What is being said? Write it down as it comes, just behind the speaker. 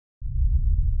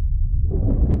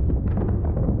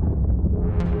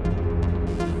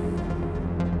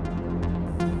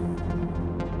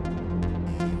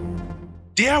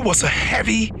There was a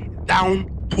heavy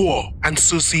downpour, and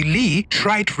Susie Lee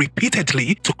tried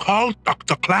repeatedly to call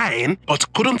Dr. Klein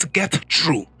but couldn't get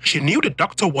through. She knew the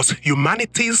doctor was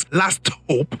humanity's last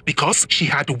hope because she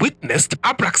had witnessed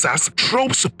Abraxas throw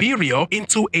Superior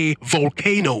into a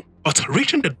volcano. But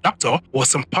reaching the doctor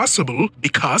was impossible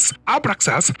because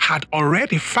Abraxas had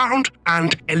already found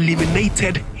and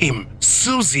eliminated him.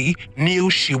 Susie knew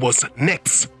she was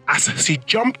next. As she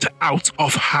jumped out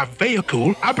of her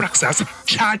vehicle, Abraxas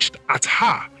charged at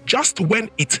her. Just when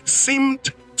it seemed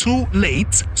too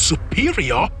late,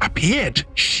 Superior appeared,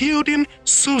 shielding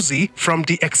Susie from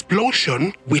the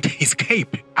explosion with his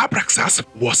cape. Abraxas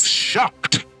was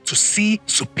shocked to see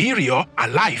Superior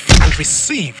alive and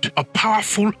received a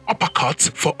powerful uppercut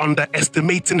for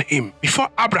underestimating him. Before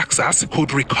Abraxas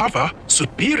could recover,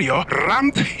 Superior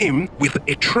rammed him with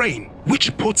a train,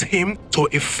 which put him to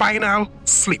a final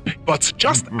sleep. But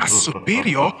just as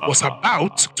Superior was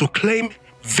about to claim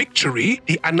victory,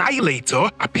 the Annihilator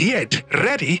appeared,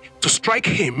 ready to strike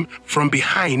him from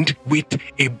behind with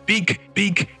a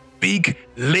big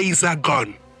laser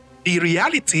gun. The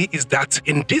reality is that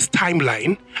in this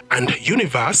timeline and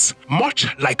universe, much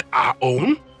like our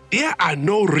own, there are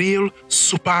no real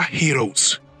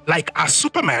superheroes. Like our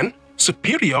Superman,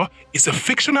 Superior is a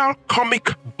fictional comic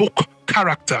book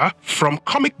character from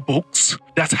comic books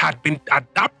that had been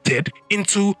adapted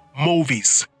into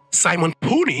movies. Simon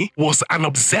Pooni was an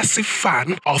obsessive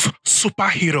fan of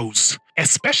superheroes,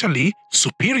 especially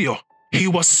Superior. He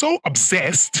was so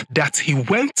obsessed that he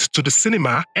went to the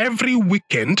cinema every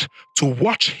weekend to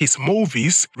watch his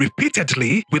movies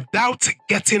repeatedly without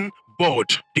getting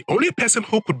bored. The only person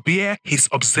who could bear his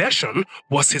obsession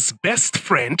was his best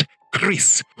friend,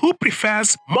 Chris, who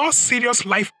prefers more serious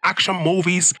live action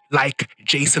movies like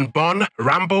Jason Bourne,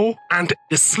 Rambo, and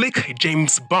the slick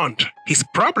James Bond. His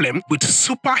problem with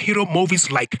superhero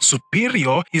movies like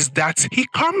Superior is that he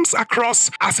comes across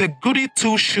as a goody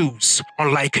two-shoes.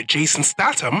 Unlike Jason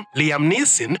Statham, Liam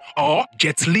Neeson, or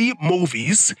Jet Li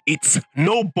movies, it's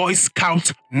no Boy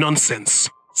Scout nonsense.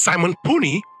 Simon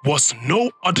Pooni was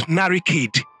no ordinary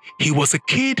kid. He was a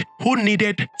kid who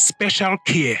needed special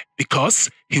care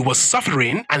because he was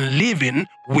suffering and living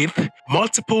with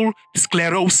multiple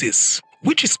sclerosis,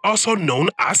 which is also known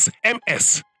as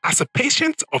MS. As a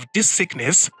patient of this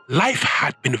sickness, life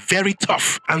had been very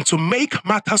tough, and to make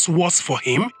matters worse for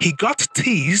him, he got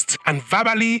teased and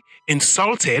verbally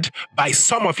insulted by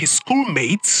some of his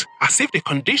schoolmates as if the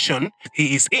condition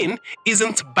he is in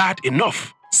isn't bad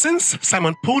enough. Since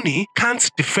Simon Pooni can't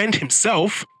defend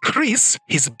himself, Chris,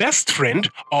 his best friend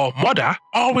or mother,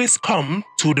 always come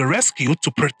to the rescue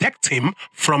to protect him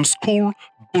from school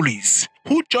bullies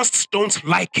who just don't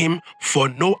like him for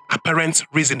no apparent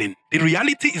reasoning. The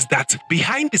reality is that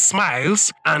behind the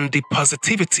smiles and the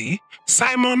positivity,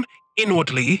 Simon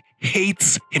inwardly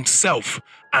hates himself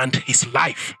and his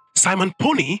life. Simon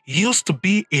Pooni used to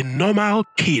be a normal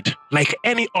kid. Like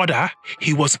any other,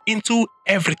 he was into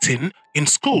everything in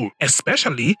school,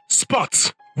 especially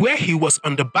sports, where he was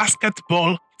on the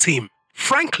basketball team.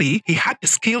 Frankly, he had the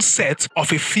skill set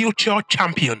of a future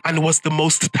champion and was the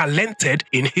most talented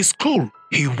in his school.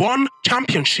 He won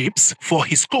championships for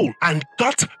his school and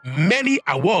got many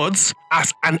awards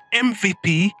as an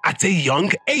MVP at a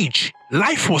young age.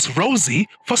 Life was rosy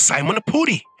for Simon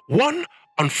Pooni. One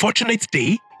unfortunate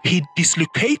day, he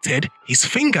dislocated his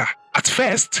finger. At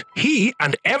first, he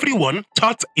and everyone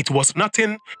thought it was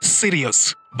nothing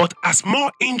serious. But as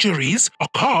more injuries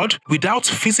occurred without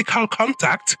physical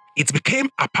contact, it became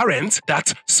apparent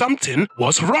that something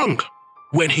was wrong.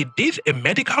 When he did a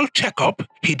medical checkup,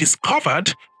 he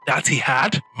discovered that he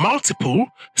had multiple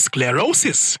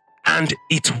sclerosis, and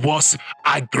it was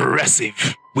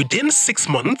aggressive. Within 6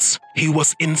 months, he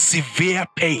was in severe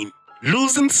pain,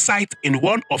 losing sight in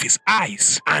one of his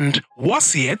eyes, and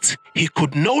worse yet, he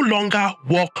could no longer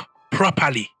walk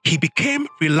properly. He became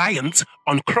reliant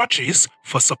on crutches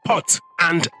for support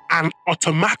and an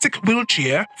automatic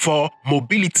wheelchair for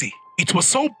mobility. It was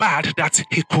so bad that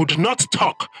he could not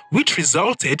talk, which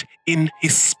resulted in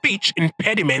his speech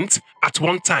impediment at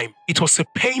one time. It was a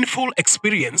painful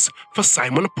experience for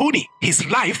Simon Pooni. His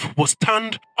life was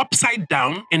turned upside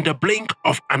down in the blink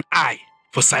of an eye.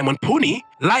 For Simon Pooni,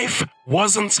 life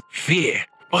wasn't fair.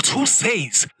 But who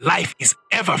says life is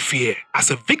ever fair?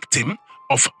 As a victim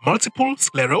of multiple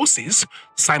sclerosis,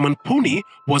 Simon Pooni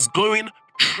was going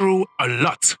through a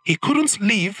lot. He couldn't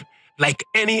live like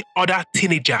any other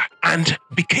teenager and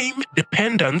became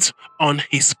dependent on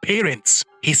his parents.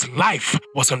 His life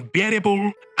was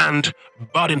unbearable and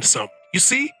burdensome. You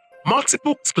see,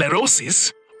 multiple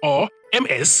sclerosis, or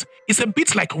MS is a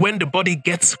bit like when the body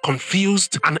gets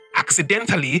confused and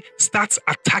accidentally starts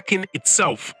attacking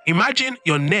itself. Imagine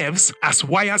your nerves as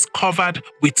wires covered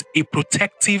with a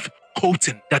protective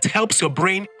coating that helps your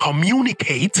brain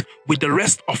communicate with the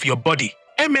rest of your body.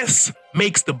 MS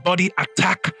makes the body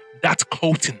attack that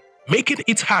coating, making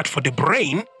it hard for the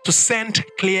brain to send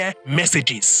clear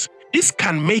messages. This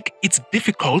can make it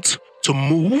difficult to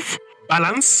move,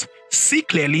 balance, see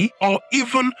clearly, or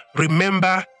even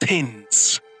remember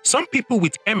things. Some people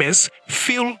with MS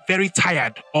feel very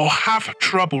tired or have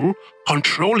trouble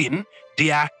controlling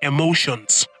their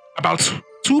emotions. About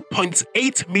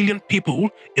 2.8 million people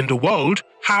in the world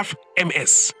have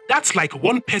MS. That's like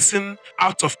one person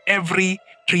out of every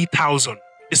 3,000.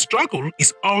 The struggle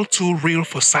is all too real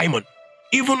for Simon.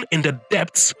 Even in the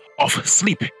depths of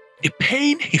sleep, the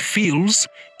pain he feels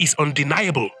is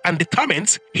undeniable, and the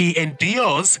torment he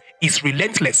endures is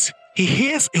relentless. He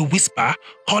hears a whisper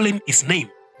calling his name,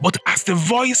 but as the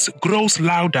voice grows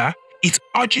louder, it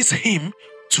urges him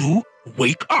to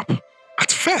wake up.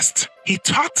 At first, he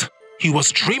thought he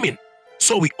was dreaming,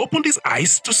 so he opened his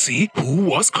eyes to see who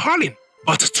was calling.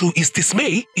 But to his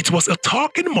dismay, it was a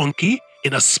talking monkey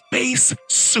in a space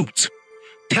suit,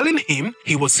 telling him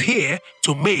he was here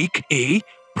to make a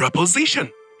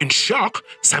proposition. In shock,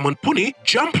 Simon Pooni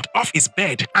jumped off his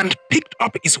bed and picked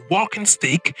up his walking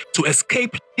stick to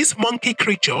escape this monkey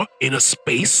creature in a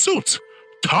space suit,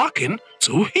 talking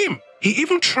to him. He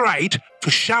even tried to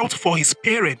shout for his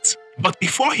parents, but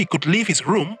before he could leave his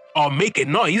room or make a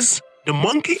noise, the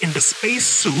monkey in the space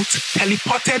suit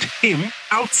teleported him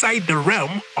outside the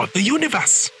realm of the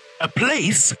universe, a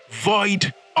place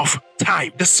void of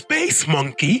time. The space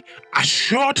monkey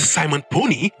assured Simon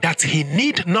Pooni that he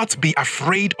need not be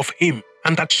afraid of him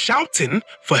and that shouting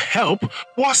for help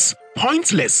was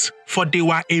pointless, for they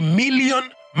were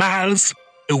 1,000,000 miles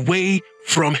away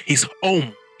from his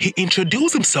home. He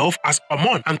introduced himself as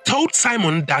Amon and told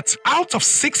Simon that out of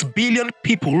 6 billion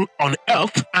people on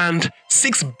Earth and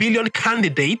 6 billion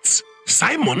candidates,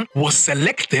 Simon was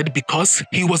selected because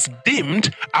he was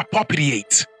deemed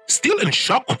appropriate. Still in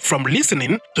shock from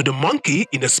listening to the monkey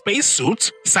in the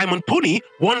spacesuit, Simon Pooni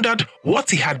wondered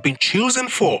what he had been chosen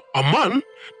for. Amon,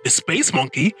 the space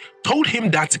monkey, told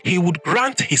him that he would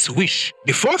grant his wish.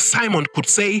 Before Simon could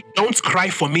say, "Don't cry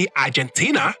for me,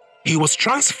 Argentina," he was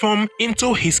transformed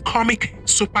into his comic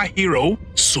superhero,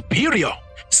 Superior.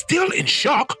 Still in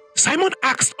shock, Simon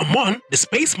asked Amon, the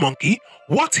space monkey,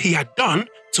 what he had done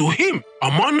to him.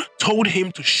 Amon told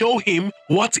him to show him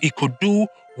what he could do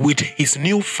with his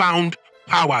newfound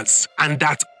powers, and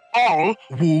that all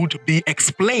would be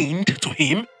explained to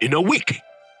him in a week.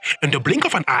 In the blink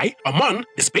of an eye, Amon,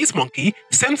 the space monkey,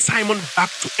 sent Simon back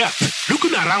to Earth.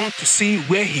 Looking around to see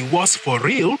where he was for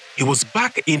real, he was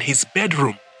back in his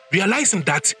bedroom. Realizing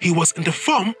that he was in the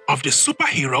form of the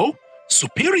superhero,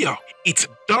 Superior, it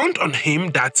dawned on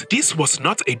him that this was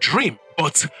not a dream,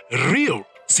 but real.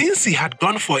 Since he had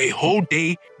gone for a whole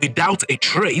day without a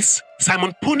trace,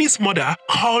 Simon Pooni's mother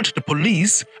called the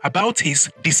police about his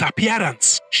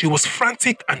disappearance. She was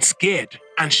frantic and scared,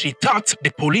 and she thought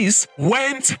the police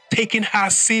weren't taking her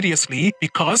seriously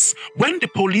because when the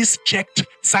police checked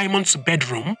Simon's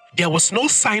bedroom, there was no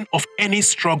sign of any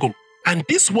struggle. And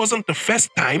this wasn't the first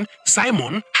time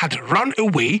Simon had run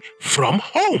away from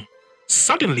home.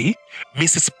 Suddenly,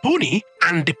 Mrs. Pooni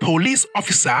and the police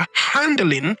officer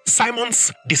handling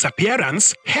Simon's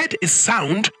disappearance heard a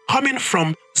sound coming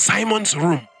from Simon's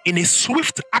room. In a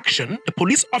swift action, the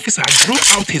police officer drew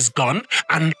out his gun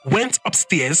and went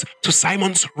upstairs to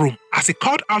Simon's room. As he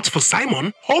called out for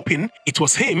Simon, hoping it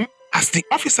was him, as the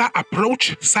officer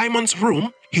approached Simon's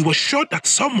room, he was sure that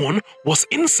someone was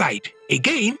inside.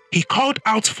 Again, he called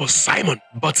out for Simon,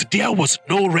 but there was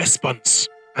no response.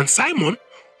 And Simon,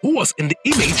 who was in the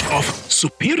image of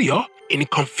Superior, in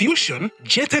confusion,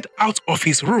 jetted out of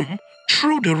his room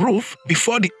through the roof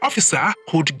before the officer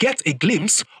could get a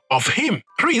glimpse of him.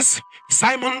 Chris,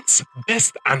 Simon's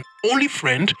best and only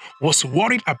friend, was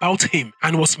worried about him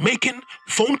and was making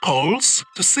phone calls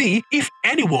to see if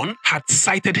anyone had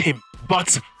sighted him,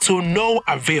 but to no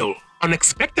avail.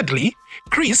 Unexpectedly,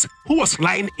 Chris, who was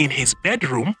lying in his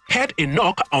bedroom, heard a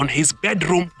knock on his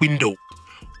bedroom window.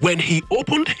 When he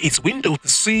opened his window to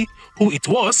see who it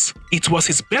was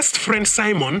his best friend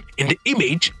Simon in the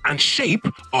image and shape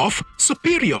of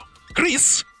Superior.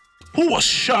 Chris, who was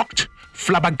shocked,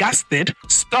 flabbergasted,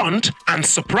 stunned, and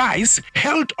surprised,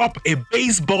 held up a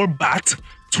baseball bat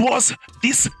 'Twas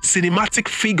this cinematic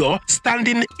figure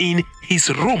standing in his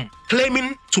room,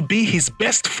 claiming to be his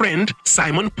best friend,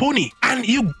 Simon Pooni. And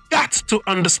you got to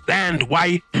understand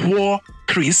why poor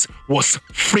Chris was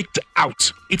freaked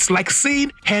out. It's like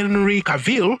seeing Henry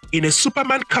Cavill in a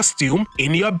Superman costume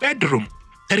in your bedroom.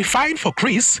 Terrifying for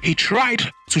Chris, he tried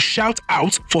to shout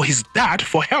out for his dad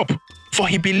for help, for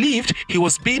he believed he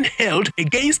was being held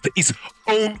against his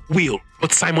own will.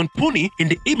 But Simon Pooni, in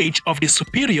the image of the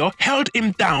superior, held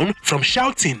him down from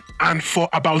shouting, and for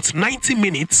about 90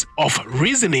 minutes of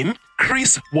reasoning,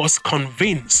 Chris was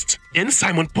convinced. Then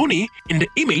Simon Pooni, in the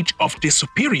image of the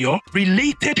superior,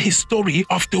 related his story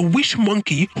of the wish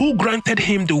monkey who granted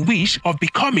him the wish of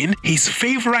becoming his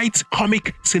favorite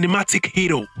comic cinematic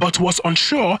hero, but was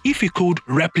unsure if he could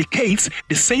replicate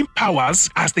the same powers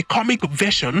as the comic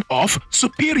version of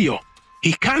superior.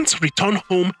 He can't return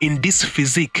home in this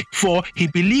physique, for he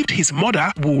believed his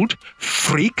mother would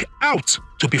freak out.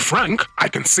 To be frank, I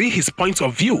can see his point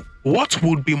of view. What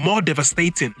would be more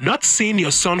devastating, not seeing your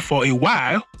son for a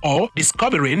while, or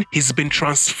discovering he's been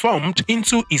transformed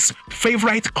into his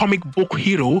favorite comic book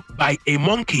hero by a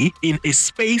monkey in a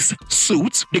space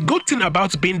suit? The good thing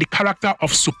about being the character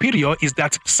of Superior is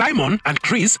that Simon and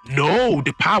Chris know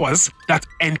the powers that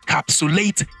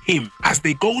encapsulate him, as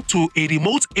they go to a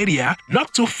remote area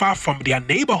not too far from their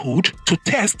neighborhood to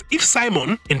test if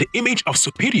Simon, in the image of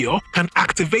Superior, can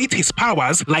activate his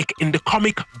powers like in the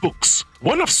comic books.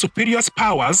 One of Superior's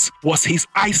powers was his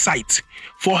eyesight,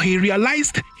 for he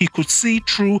realized he could see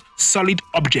through solid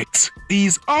objects. He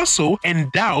is also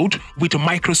endowed with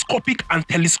microscopic and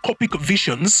telescopic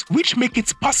visions, which make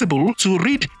it possible to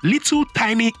read little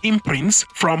tiny imprints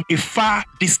from a far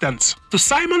distance. To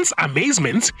Simon's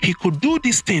amazement, he could do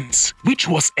these things, which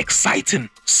was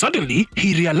exciting. Suddenly,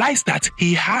 he realized that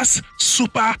he has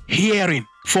super hearing,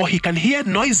 for he can hear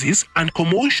noises and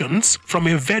commotions from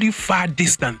a very far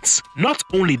distance. Not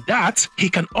only that, he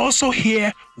can also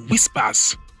hear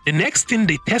whispers. The next thing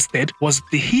they tested was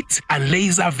the heat and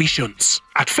laser visions.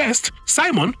 At first,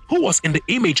 Simon, who was in the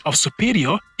image of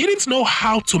Superior, didn't know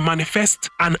how to manifest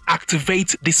and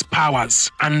activate these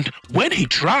powers. And when he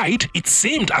tried, it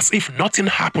seemed as if nothing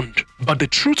happened. But the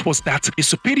truth was that the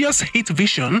Superior's heat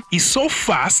vision is so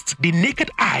fast, the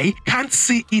naked eye can't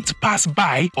see it pass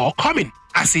by or coming.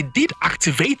 As he did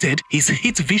activated his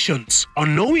heat visions,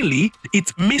 unknowingly,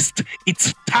 it missed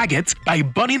its target by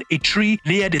burning a tree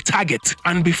near the target.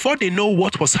 And before they know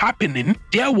what was happening,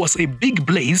 there was a big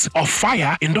blaze of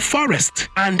fire in the forest.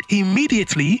 And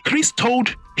immediately, Chris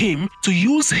told him to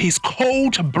use his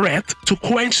cold breath to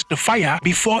quench the fire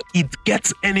before it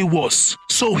gets any worse.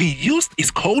 So he used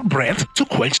his cold breath to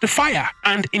quench the fire,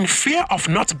 and in fear of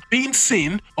not being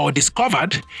seen or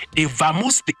discovered, they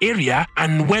vamoosed the area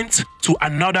and went to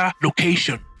another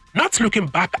location. Not looking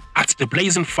back at the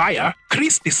blazing fire,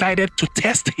 Chris decided to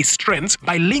test his strength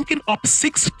by linking up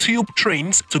 6 tube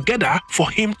trains together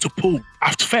for him to pull.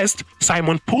 At first,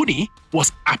 Simon Pooni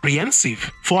was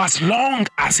apprehensive, for as long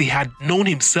as he had known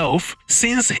himself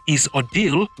since his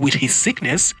ordeal with his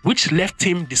sickness, which left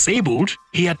him disabled,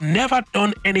 he had never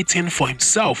done anything for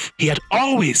himself. He had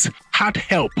always had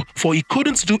help, for he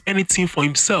couldn't do anything for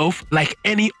himself like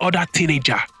any other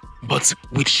teenager. But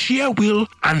with sheer will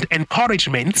and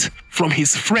encouragement from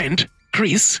his friend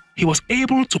Chris, he was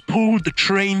able to pull the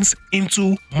trains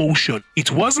into motion.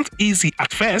 It wasn't easy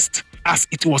at first, as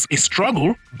it was a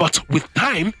struggle, but with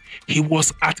time, he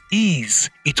was at ease.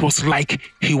 It was like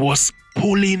he was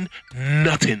pulling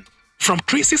nothing. From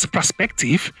Chris's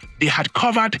perspective, they had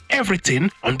covered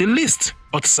everything on the list,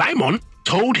 but Simon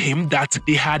told him that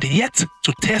they had yet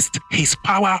to test his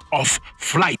power of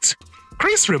flight.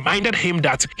 Chris reminded him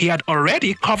that he had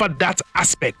already covered that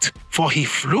aspect, for he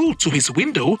flew to his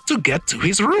window to get to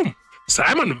his room.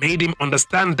 Simon made him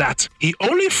understand that he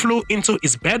only flew into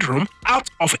his bedroom out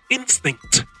of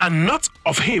instinct and not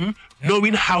of him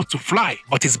knowing how to fly.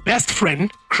 But his best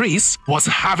friend, Chris, was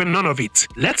having none of it,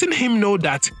 letting him know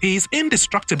that he is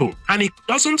indestructible and he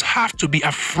doesn't have to be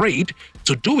afraid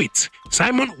to do it.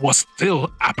 Simon was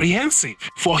still apprehensive,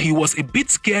 for he was a bit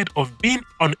scared of being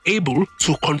unable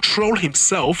to control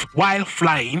himself while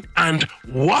flying and,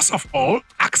 worst of all,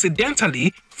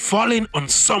 accidentally falling on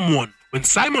someone. When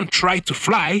Simon tried to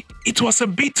fly, it was a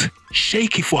bit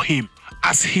shaky for him,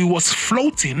 as he was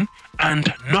floating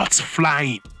and not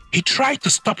flying. He tried to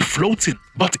stop floating,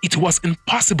 but it was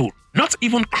impossible. Not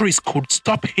even Chris could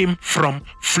stop him from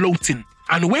floating.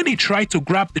 And when he tried to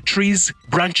grab the tree's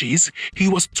branches, he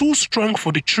was too strong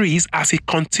for the trees as he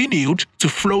continued to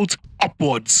float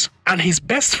upwards. and his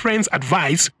best friend's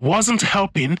advice wasn't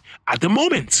helping at the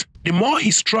moment. The more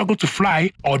he struggled to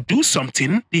fly or do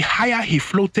something, the higher he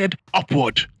floated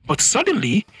upward. But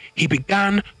suddenly, he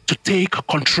began to take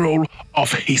control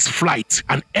of his flight,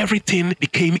 and everything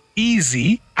became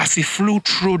easy as he flew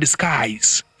through the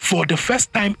skies. For the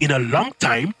first time in a long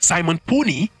time, Simon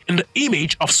Pooni, in the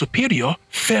image of Superior,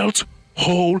 felt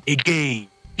whole again.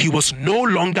 He was no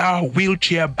longer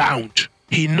wheelchair bound.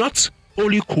 He not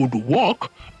only could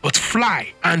walk, but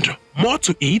fly, and more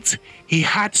to it, he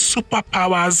had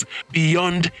superpowers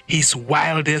beyond his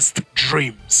wildest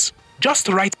dreams. Just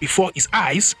right before his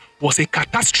eyes was a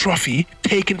catastrophe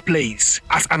taking place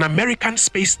as an American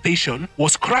space station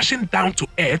was crashing down to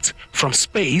Earth from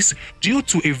space due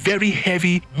to a very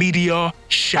heavy meteor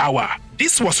shower.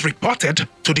 This was reported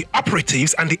to the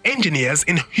operatives and the engineers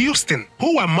in Houston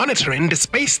who were monitoring the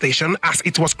space station as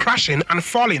it was crashing and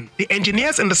falling. The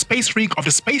engineers in the space rig of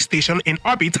the space station in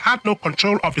orbit had no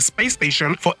control of the space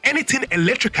station, for anything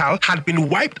electrical had been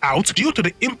wiped out due to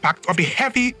the impact of the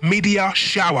heavy meteor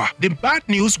shower. The bad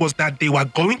news was that they were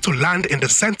going to land in the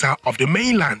center of the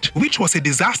mainland, which was a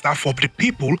disaster for the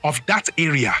people of that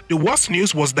area. The worst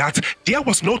news was that there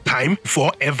was no time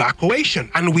for evacuation,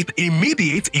 and with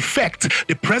immediate effect,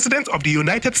 the President of the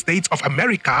United States of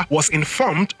America was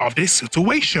informed of this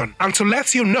situation. And to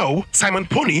let you know, Simon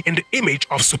Pooni, in the image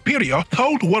of Superior,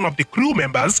 told one of the crew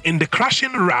members in the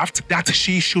crashing raft that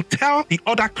she should tell the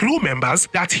other crew members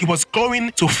that he was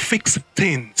going to fix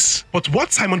things. But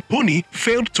what Simon Pooni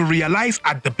failed to realize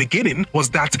at the beginning was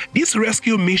that this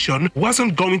rescue mission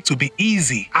wasn't going to be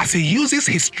easy, as he uses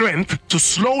his strength to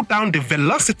slow down the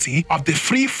velocity of the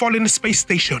free-falling space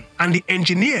station, and the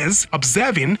engineers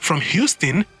observing from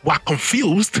Houston were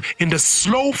confused in the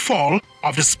slow fall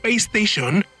of the space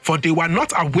station, for they were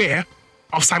not aware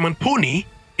of Simon Pooni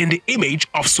in the image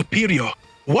of Superior.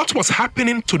 What was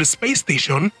happening to the space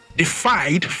station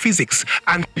defied physics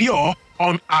and pure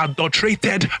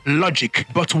unadulterated logic.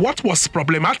 But what was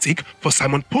problematic for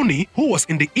Simon Pooni, who was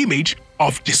in the image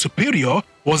of the Superior,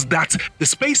 was that the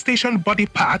space station body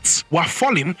parts were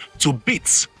falling to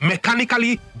bits,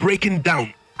 mechanically breaking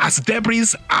down as debris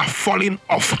are falling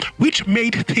off, which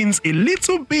made things a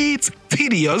little bit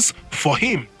tedious for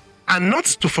him. And not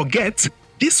to forget,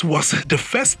 this was the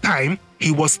first time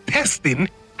he was testing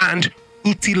and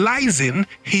utilizing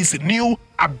his new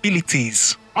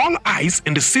abilities. All eyes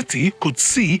in the city could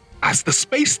see as the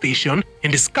space station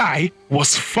in the sky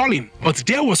was falling, but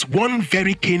there was one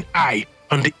very keen eye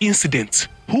on the incident,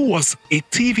 who was a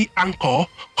TV anchor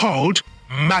called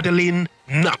Madeline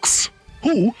Knox,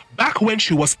 who, back when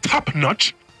she was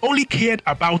top-notch, only cared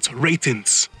about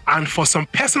ratings, and for some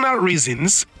personal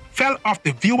reasons, fell off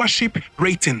the viewership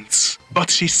ratings. But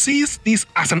she sees this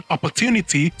as an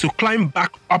opportunity to climb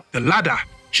back up the ladder.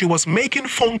 She was making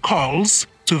phone calls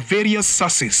to various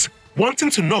sources, wanting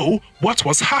to know what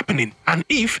was happening and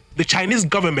if the Chinese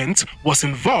government was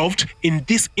involved in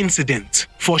this incident,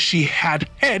 for she had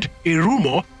heard a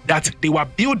rumor that they were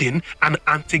building an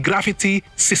anti-gravity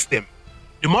system.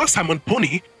 The more Simon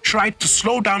Pooni tried to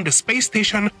slow down the space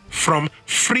station from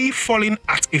free falling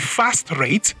at a fast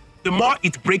rate, the more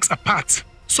it breaks apart.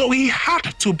 So he had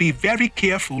to be very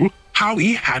careful how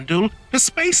he handled the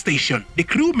space station. The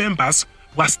crew members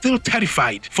were still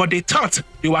terrified, for they thought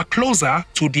they were closer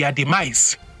to their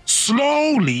demise.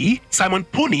 Slowly, Simon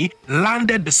Pooni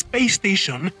landed the space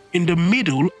station in the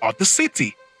middle of the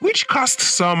city, which caused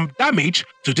some damage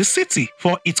to the city,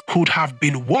 for it could have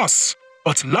been worse.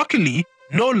 But luckily,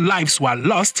 no lives were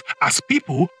lost as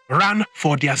people ran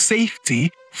for their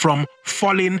safety from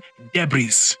falling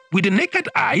debris. With the naked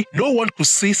eye, no one could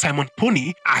see Simon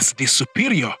Pooni as the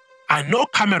Superior, and no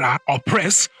camera or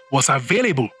press was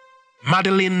available.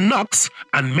 Madeline Knox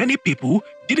and many people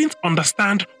didn't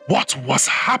understand what was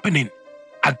happening.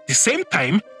 At the same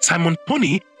time, Simon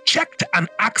Pooni checked and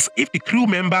asked if the crew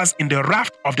members in the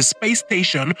raft of the space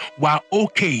station were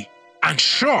okay, and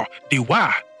sure they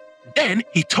were. Then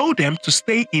he told them to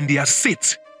stay in their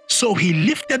seats. So he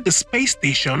lifted the space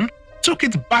station, took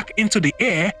it back into the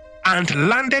air, and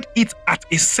landed it at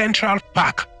a central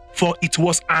park, for it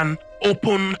was an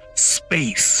open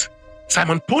space.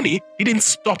 Simon Pooni didn't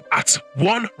stop at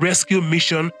one rescue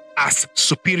mission as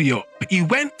Superior. He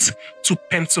went to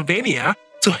Pennsylvania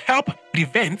to help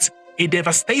prevent a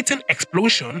devastating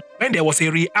explosion when there was a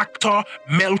reactor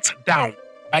meltdown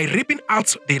by ripping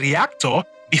out the reactor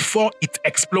before it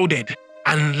exploded,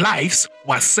 and lives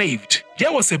were saved.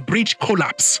 There was a bridge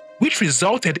collapse, which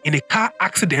resulted in a car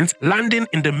accident landing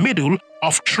in the middle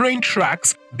of train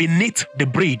tracks beneath the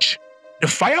bridge. The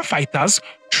firefighters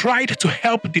tried to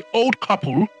help the old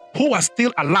couple who was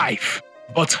still alive,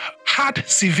 but had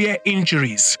severe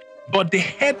injuries, but they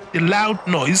heard the loud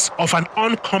noise of an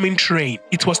oncoming train.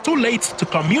 It was too late to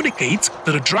communicate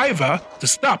to the driver to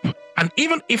stop, and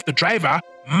even if the driver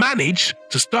managed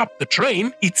to stop the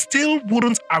train, it still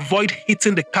wouldn't avoid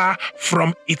hitting the car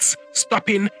from its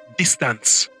stopping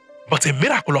distance. But a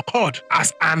miracle occurred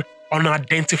as an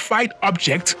unidentified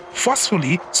object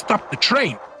forcefully stopped the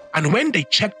train, and when they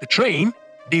checked the train,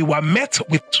 they were met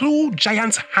with two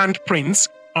giant handprints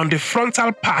on the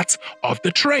frontal part of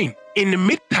the train. In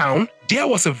Midtown, there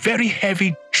was a very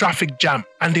heavy traffic jam,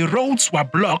 and the roads were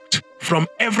blocked from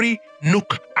every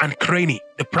nook and cranny.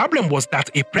 The problem was that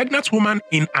a pregnant woman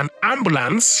in an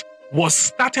ambulance was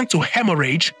starting to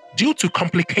hemorrhage due to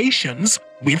complications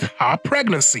with her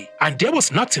pregnancy, and there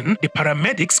was nothing the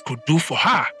paramedics could do for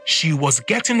her. She was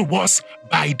getting worse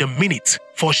by the minute,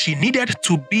 for she needed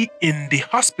to be in the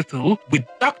hospital with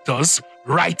doctors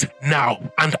right now.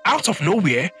 And out of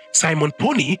nowhere, Simon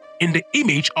Pooni, in the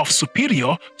image of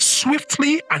Superior,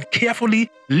 swiftly and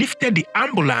carefully lifted the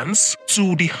ambulance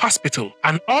to the hospital,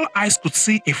 and all eyes could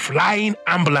see a flying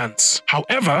ambulance.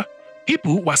 However,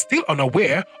 people were still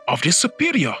unaware of the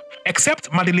Superior,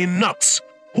 except Madeline Knox,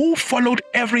 who followed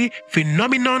every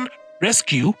phenomenon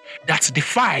rescue that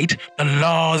defied the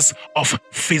laws of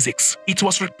physics. It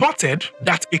was reported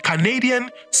that a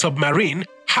Canadian submarine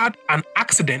had an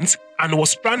accident and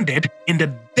was stranded in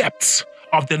the depths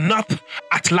of the North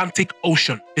Atlantic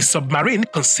Ocean. The submarine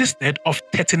consisted of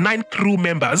 39 crew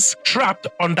members trapped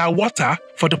underwater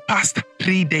for the past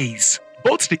 3 days.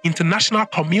 Both the international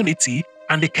community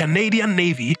and the Canadian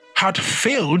Navy had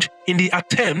failed in the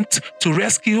attempt to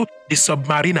rescue the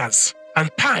submariners, and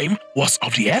time was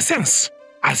of the essence,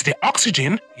 as the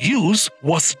oxygen use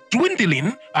was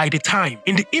dwindling by the time.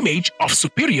 In the image of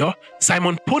Superior,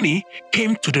 Simon Pooni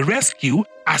came to the rescue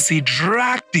as he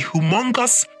dragged the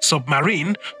humongous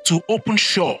submarine to open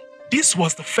shore. This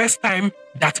was the first time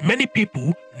that many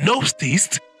people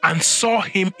noticed and saw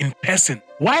him in person.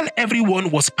 While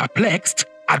everyone was perplexed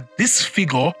at this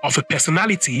figure of a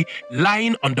personality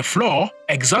lying on the floor,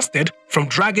 exhausted from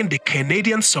dragging the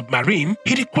Canadian submarine,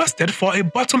 he requested for a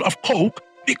bottle of Coke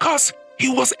because he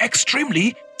was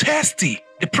extremely thirsty.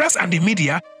 The press and the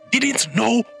media didn't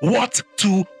know what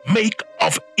to make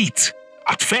of it.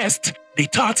 At first, they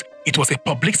thought it was a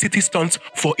publicity stunt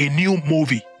for a new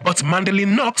movie. But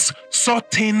Madeline Knox saw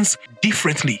things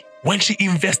differently. When she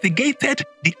investigated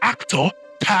the actor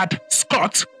Tad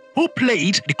Scott, who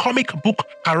played the comic book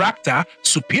character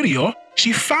Superior,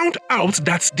 she found out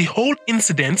that the whole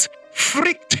incident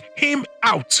freaked him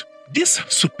out. This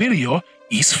Superior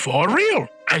is for real,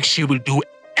 and she will do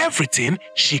everything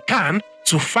she can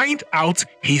to find out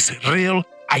his real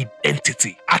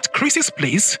identity. At Chris's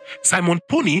place, Simon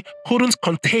Pooni couldn't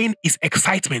contain his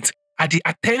excitement at the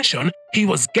attention he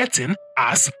was getting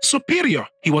as Superior.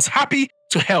 He was happy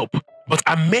to help, but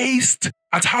amazed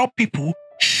at how people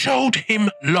showed him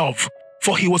love,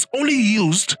 for he was only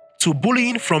used to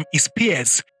bullying from his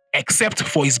peers, except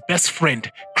for his best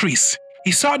friend, Chris.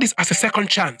 He saw this as a second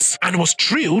chance and was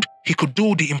thrilled he could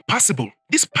do the impossible.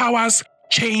 These powers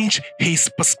changed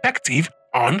his perspective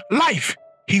on life.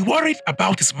 He worried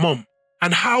about his mom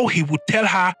and how he would tell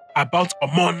her about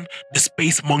Amon the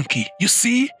space monkey. You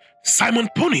see, Simon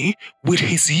Pooni, with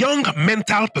his young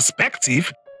mental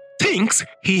perspective, thinks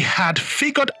he had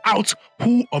figured out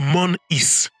who Amon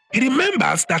is. He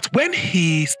remembers that when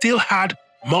he still had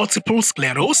multiple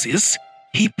sclerosis,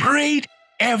 he prayed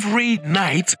every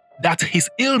night that his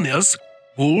illness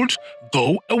would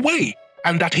go away,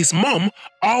 and that his mom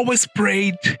always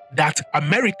prayed that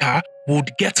America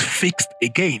would get fixed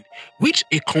again, which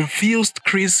a confused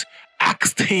Chris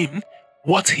asked him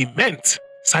what he meant.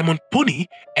 Simon Pooni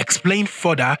explained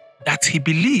further that he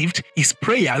believed his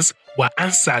prayers were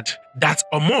answered, that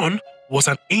Amon was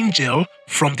an angel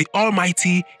from the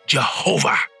Almighty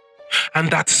Jehovah, and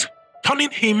that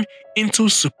turning him into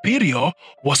Superior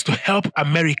was to help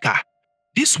America.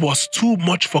 This was too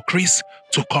much for Chris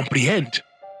to comprehend.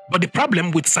 But the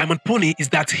problem with Simon Pooni is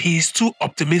that he is too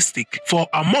optimistic. For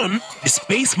Amon, the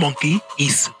space monkey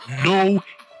is no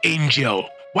angel.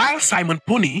 While Simon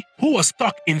Pooni, who was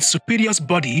stuck in Superior's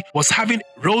body, was having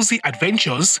rosy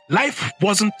adventures, life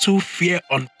wasn't too fair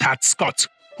on Tad Scott,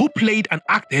 who played and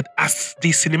acted as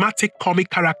the cinematic comic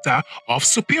character of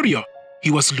Superior.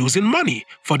 He was losing money,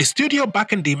 for the studio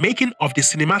backing the making of the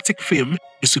cinematic film,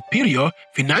 The Superior,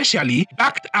 financially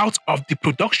backed out of the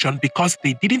production because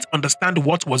they didn't understand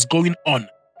what was going on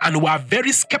and were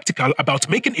very skeptical about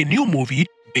making a new movie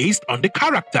based on the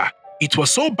character. It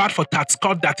was so bad for Tat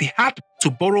Scott that he had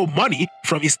to borrow money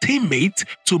from his teammate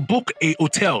to book a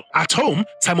hotel. At home,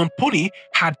 Simon Pooni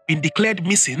had been declared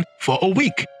missing for a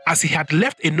week, as he had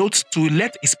left a note to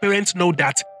let his parents know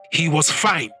that he was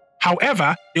fine.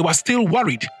 However, they were still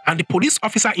worried, and the police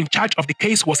officer in charge of the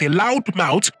case was a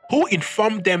loudmouth who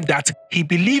informed them that he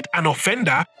believed an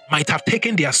offender might have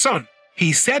taken their son.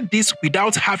 He said this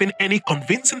without having any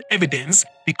convincing evidence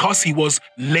because he was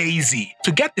lazy.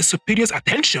 To get the superior's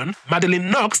attention,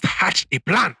 Madeline Knox hatched a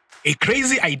plan, a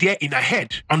crazy idea in her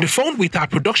head. On the phone with her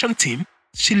production team,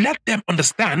 she let them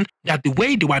understand that the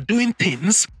way they were doing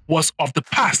things was of the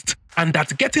past, and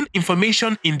that getting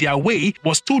information in their way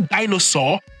was too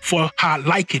dinosaur for her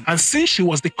liking. And since she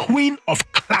was the queen of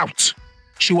clout,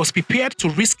 she was prepared to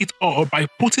risk it all by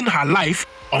putting her life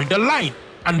on the line.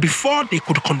 And before they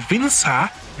could convince her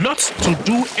not to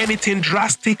do anything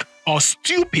drastic or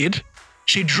stupid,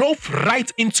 she drove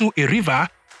right into a river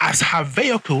as her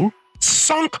vehicle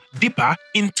sunk deeper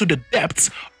into the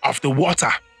depths of the water.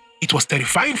 It was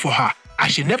terrifying for her,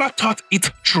 as she never thought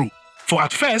it through. For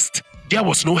at first, there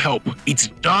was no help. It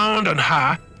dawned on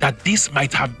her that this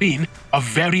might have been a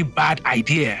very bad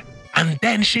idea. And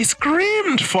then she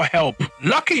screamed for help.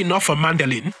 Lucky enough for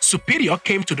Madeline, Superior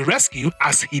came to the rescue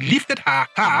as he lifted her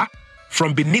car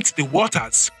from beneath the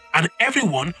waters, and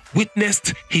everyone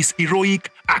witnessed his heroic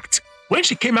act. When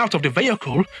she came out of the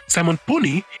vehicle, Simon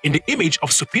Pooni, in the image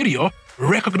of Superior,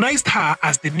 recognized her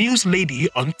as the news lady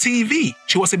on TV.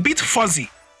 She was a bit fuzzy,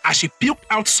 as she puked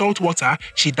out salt water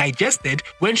she digested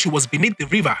when she was beneath the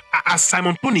river, as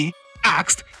Simon Pooni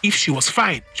asked if she was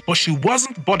fine, but she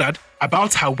wasn't bothered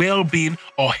about her well-being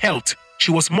or health.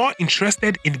 She was more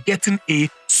interested in getting a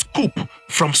scoop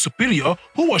from Superior,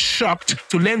 who was shocked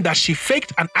to learn that she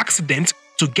faked an accident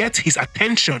to get his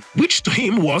attention, which to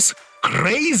him was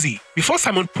crazy. Before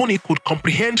Simon Pooni could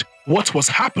comprehend what was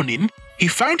happening, he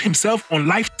found himself on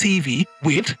live TV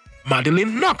with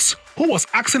Madeline Knox, who was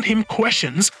asking him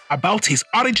questions about his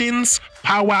origins,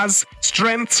 powers,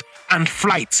 strength, and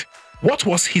flight. What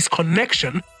was his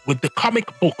connection with the comic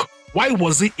book? Why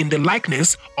was he in the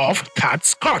likeness of Tat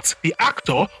Scott, the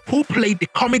actor who played the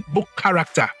comic book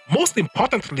character? Most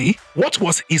importantly, what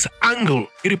was his angle?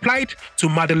 He replied to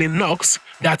Madeline Knox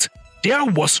that there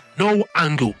was no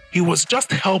angle. He was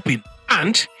just helping,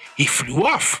 and he flew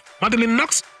off. Madeline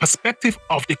Knox's perspective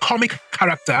of the comic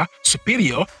character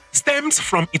Superior stems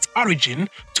from its origin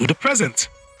to the present,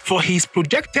 for his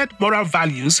projected moral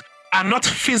values are not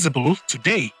feasible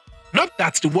today. Not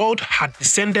that the world had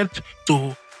descended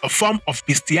to a form of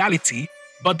bestiality,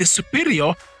 but the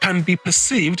Superior can be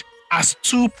perceived as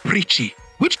too preachy,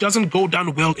 which doesn't go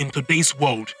down well in today's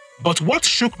world. But what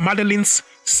shook Madeline's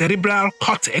cerebral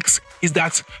cortex is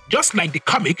that, just like the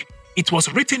comic, it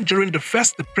was written during the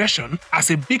First Depression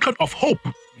as a beacon of hope.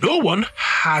 No one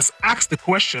has asked the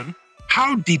question,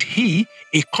 how did he,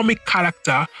 a comic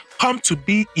character, come to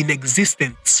be in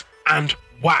existence, and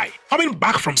why? Coming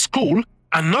back from school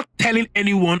and not telling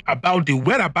anyone about the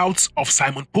whereabouts of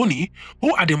Simon Pooni,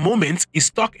 who at the moment is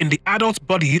stuck in the adult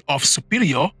body of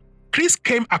Superior, Chris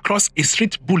came across a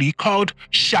street bully called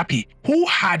Shappy, who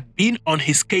had been on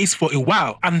his case for a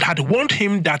while and had warned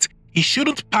him that he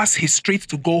shouldn't pass his street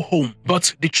to go home.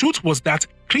 But the truth was that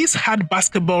Chris had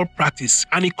basketball practice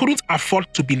and he couldn't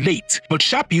afford to be late. But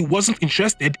Shappy wasn't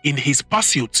interested in his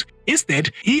pursuit.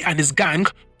 Instead, he and his gang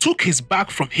took his bag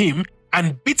from him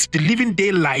and beat the living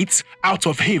daylights out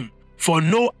of him for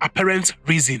no apparent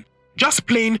reason, just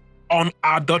plain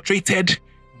unadulterated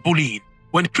bullying.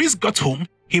 When Chris got home,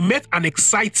 he met an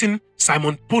exciting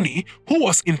Simon Pooni, who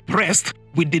was impressed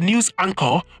with the news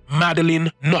anchor Madeline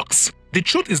Knox. The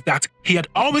truth is that he had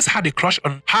always had a crush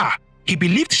on her. He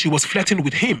believed she was flirting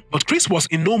with him, but Chris was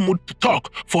in no mood to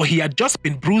talk, for he had just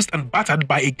been bruised and battered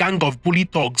by a gang of bully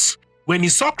thugs. When he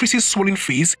saw Chris's swollen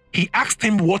face, he asked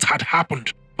him what had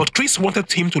happened, but Chris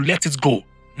wanted him to let it go.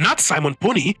 Not Simon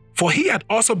Pooni, for he had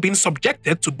also been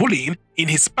subjected to bullying in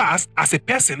his past as a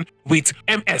person with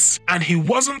MS, and he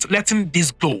wasn't letting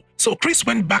this go. So Chris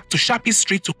went back to Shappy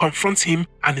Street to confront him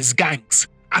and his gangs.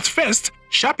 At first,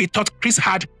 Shappy thought Chris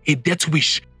had a death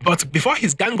wish, but before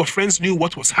his gang of friends knew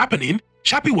what was happening,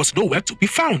 Shappy was nowhere to be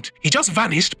found. He just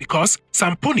vanished because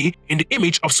Sam Pooni, in the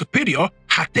image of Superior,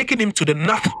 had taken him to the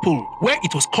North Pole, where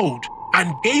it was cold,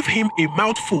 and gave him a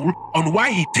mouthful on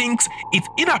why he thinks it's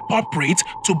inappropriate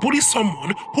to bully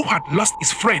someone who had lost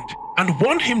his friend, and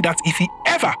warned him that if he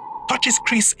ever touches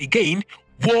Chris again,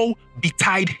 woe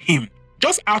betide him.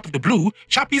 Just out of the blue,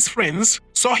 Shappy's friends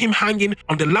saw him hanging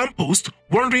on the lamppost,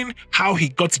 wondering how he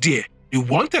got there. They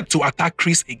wanted to attack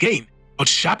Chris again, but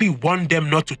Shappy warned them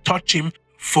not to touch him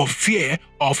for fear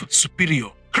of Superior.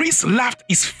 Chris laughed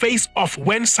his face off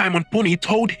when Simon Pooni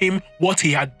told him what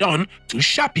he had done to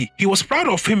Shappy. He was proud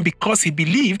of him because he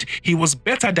believed he was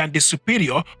better than the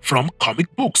superior from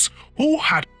comic books, who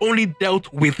had only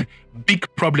dealt with big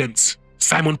problems.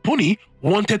 Simon Pooni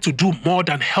wanted to do more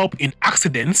than help in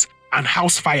accidents and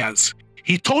house fires.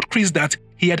 He told Chris that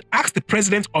he had asked the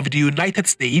President of the United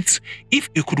States if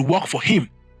he could work for him,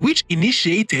 which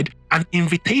initiated an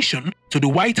invitation to the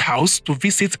White House to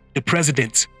visit the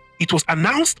President. It was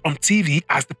announced on TV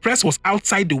as the press was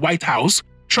outside the White House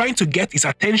trying to get his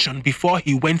attention before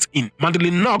he went in.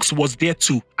 Madeline Knox was there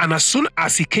too, and as soon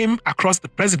as he came across the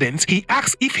President, he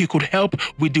asked if he could help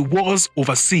with the wars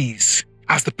overseas.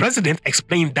 As the President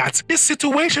explained that the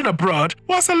situation abroad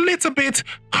was a little bit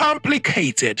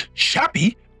complicated.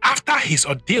 Shappy, after his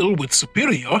ordeal with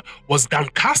Superior, was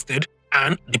downcasted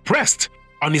and depressed.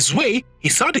 On his way, he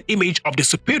saw the image of the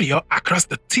Superior across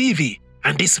the TV,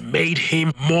 and this made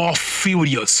him more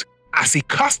furious. As he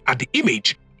cursed at the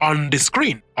image on the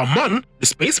screen, Amon, the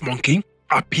space monkey,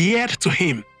 appeared to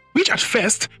him, which at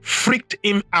first freaked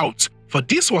him out, for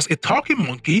this was a talking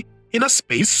monkey in a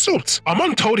space suit.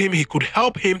 Amon told him he could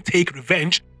help him take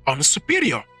revenge on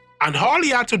Superior, and all he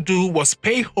had to do was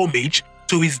pay homage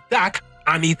to his dark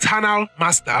and eternal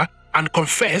master and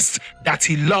confess that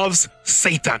he loves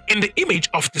Satan. In the image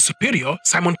of the Superior,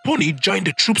 Simon Pooni joined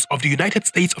the troops of the United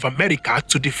States of America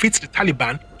to defeat the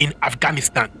Taliban in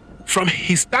Afghanistan. From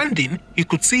his standing, he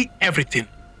could see everything: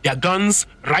 their guns,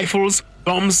 rifles,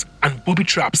 bombs, and booby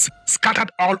traps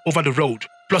scattered all over the road.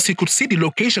 Plus, he could see the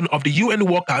location of the UN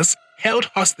workers held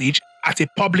hostage at a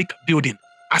public building.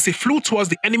 As he flew towards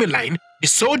the enemy line, the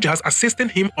soldiers assisting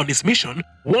him on his mission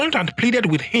warned and pleaded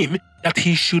with him that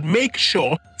he should make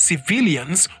sure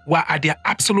civilians were at their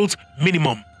absolute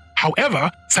minimum.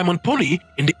 However, Simon Pooni,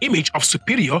 in the image of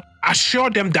Superior,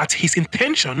 assured them that his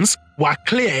intentions were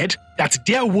cleared, that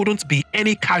there wouldn't be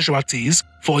any casualties,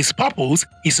 for his purpose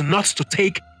is not to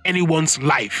take anyone's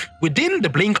life. Within the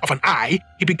blink of an eye,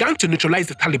 he began to neutralize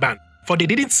the Taliban, for they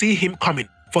didn't see him coming,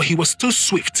 for he was too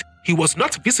swift. He was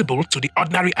not visible to the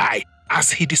ordinary eye, as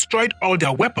he destroyed all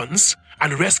their weapons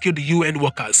and rescued the UN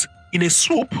workers. In a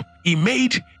swoop, he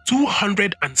made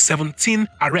 217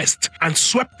 arrests and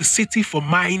swept the city for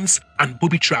mines and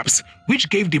booby traps, which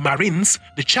gave the Marines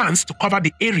the chance to cover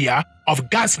the area of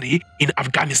Ghazni in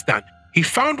Afghanistan. He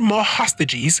found more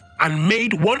hostages and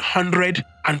made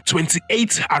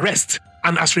 128 arrests,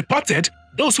 and as reported,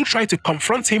 those who tried to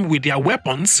confront him with their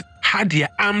weapons had their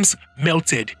arms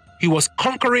melted. He was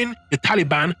conquering the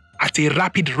Taliban at a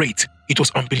rapid rate. It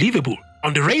was unbelievable.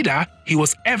 On the radar, he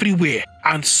was everywhere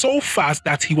and so fast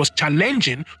that he was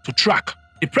challenging to track.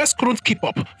 The press couldn't keep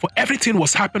up, for everything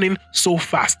was happening so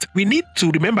fast. We need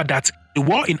to remember that the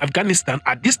war in Afghanistan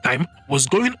at this time was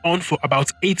going on for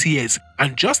about 8 years,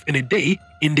 and just in a day,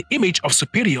 in the image of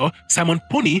Superior, Simon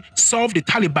Pooni solved the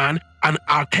Taliban and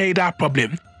Al-Qaeda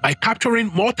problem by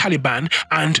capturing more Taliban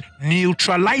and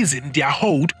neutralizing their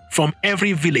hold from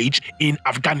every village in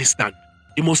Afghanistan.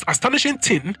 The most astonishing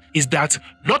thing is that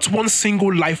not one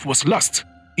single life was lost.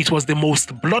 It was the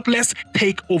most bloodless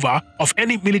takeover of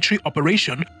any military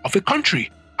operation of a country,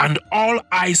 and all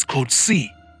eyes could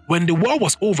see. When the war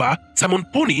was over, Simon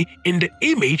Pooni, in the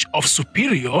image of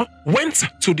Superior, went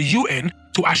to the UN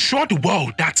to assure the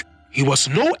world that he was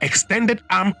no extended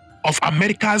arm of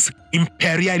America's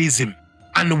imperialism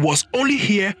and was only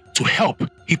here to help.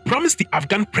 He promised the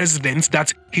Afghan president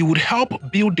that he would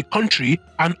help build the country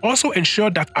and also ensure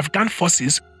that Afghan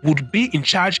forces would be in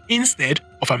charge instead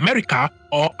of America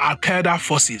or Al-Qaeda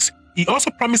forces. He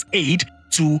also promised aid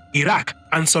to Iraq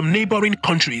and some neighboring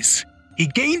countries. He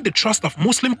gained the trust of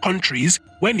Muslim countries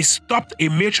when he stopped a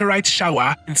meteorite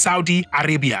shower in Saudi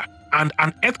Arabia and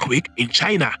an earthquake in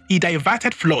China. He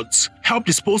diverted floods, helped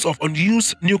dispose of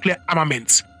unused nuclear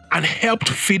armaments, and helped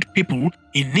feed people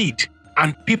in need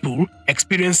and people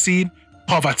experiencing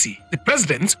poverty. The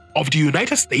President of the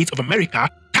United States of America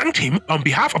thanked him on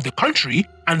behalf of the country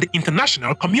and the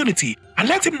international community and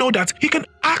let him know that he can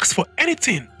ask for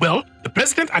anything. Well, the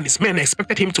President and his men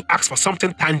expected him to ask for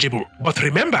something tangible. But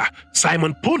remember,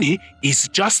 Simon Pooni is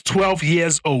just 12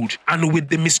 years old, and with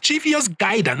the mischievous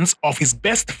guidance of his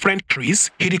best friend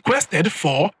Chris, he requested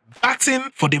for batting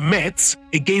for the Mets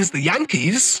against the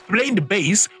Yankees, playing the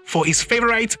bass for his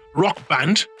favorite rock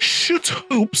band, shoot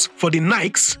hoops for the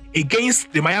Knicks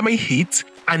against the Miami Heat,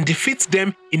 and defeat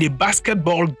them in a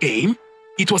basketball game.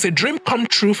 It was a dream come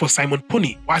true for Simon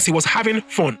Pooni whilst he was having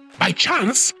fun. By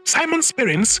chance, Simon's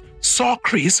parents saw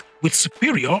Chris with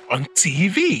Superior on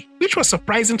TV, which was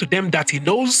surprising to them that he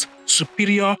knows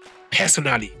Superior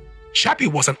personally.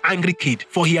 Sharpie was an angry kid,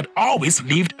 for he had always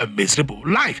lived a miserable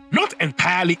life. Not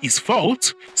entirely his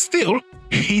fault. Still,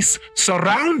 his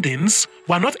surroundings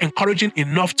were not encouraging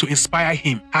enough to inspire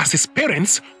him, as his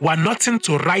parents were nothing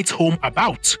to write home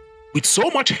about. With so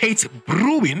much hate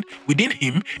brewing within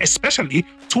him, especially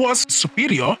towards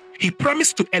superior, he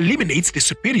promised to eliminate the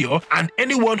superior and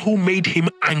anyone who made him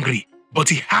angry. But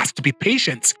he has to be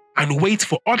patient and wait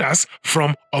for orders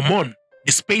from Amon,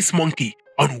 the space monkey,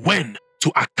 on when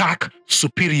to attack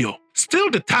superior. Still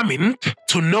determined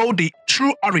to know the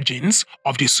true origins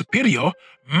of the superior,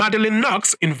 Madeline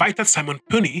Knox invited Simon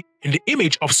Pooni, in the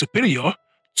image of superior,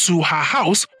 to her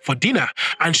house for dinner,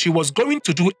 and she was going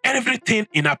to do everything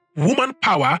in her woman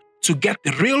power to get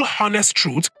the real honest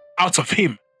truth out of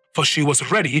him, for she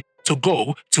was ready to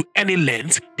go to any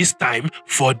length this time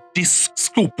for this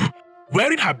scoop.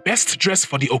 Wearing her best dress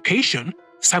for the occasion,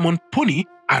 Simon Pooni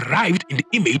arrived in the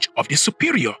image of the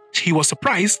superior. He was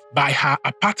surprised by her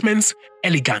apartment's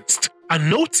elegance and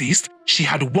noticed she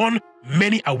had won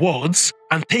many awards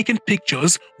and taken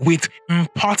pictures with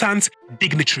important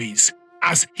dignitaries.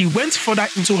 As he went further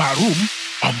into her room,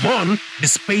 Amon, the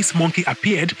space monkey,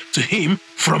 appeared to him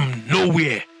from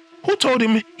nowhere, who told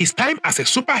him his time as a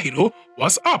superhero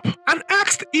was up and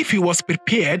asked if he was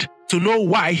prepared to know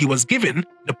why he was given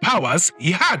the powers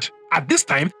he had. At this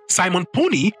time, Simon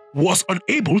Pooni was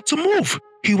unable to move.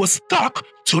 He was stuck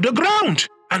to the ground,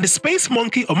 and the space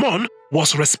monkey Amon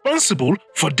was responsible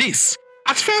for this.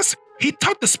 At first, he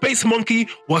thought the space monkey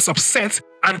was upset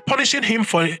and punishing him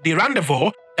for the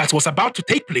rendezvous that was about to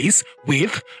take place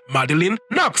with Madeline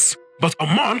Knox. But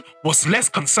Amon was less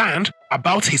concerned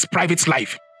about his private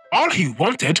life. All he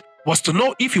wanted was to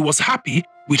know if he was happy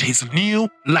with his new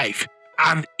life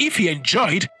and if he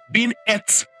enjoyed being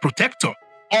Earth's protector,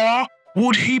 or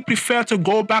would he prefer to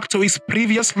go back to his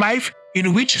previous life,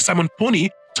 in which Simon Pooni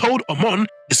told Amon,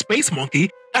 the space monkey,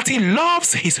 that he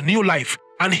loves his new life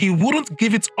and he wouldn't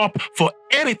give it up for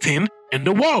anything in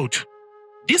the world.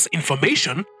 This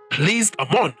information pleased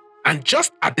Amon, and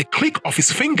just at the click of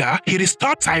his finger, he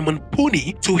restored Simon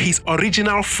Pooni to his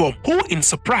original form, who in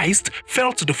surprise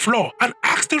fell to the floor and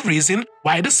asked the reason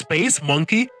why the space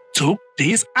monkey took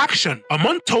this action.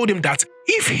 Amon told him that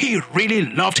if he really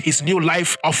loved his new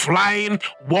life of flying,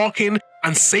 walking,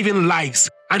 and saving lives,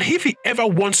 and if he ever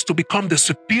wants to become the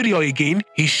superior again,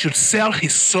 he should sell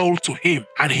his soul to him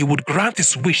and he would grant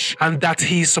his wish, and that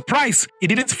he is surprised he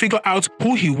didn't figure out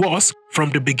who he was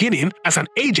from the beginning as an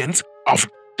agent of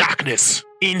darkness.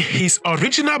 In his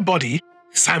original body,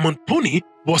 Simon Pooni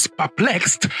was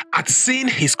perplexed at seeing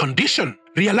his condition,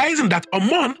 realizing that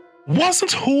Amon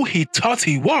wasn't who he thought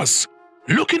he was.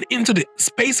 Looking into the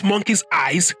space monkey's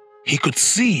eyes, he could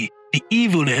see the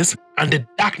evilness and the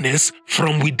darkness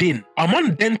from within.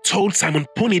 Amon then told Simon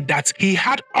Pooni that he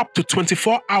had up to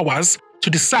 24 hours to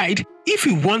decide if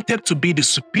he wanted to be the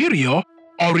superior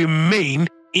or remain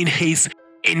in his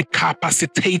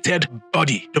incapacitated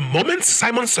body. The moment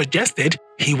Simon suggested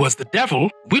he was the devil,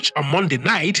 which Amon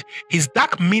denied, his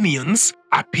dark minions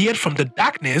appeared from the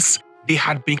darkness they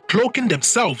had been cloaking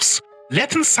themselves,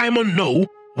 letting Simon know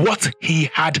what he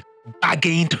had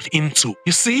bargained into.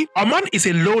 You see, Amon is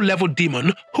a low-level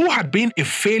demon who had been a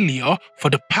failure for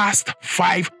the past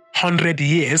 500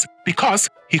 years because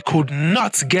he could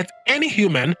not get any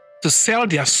human to sell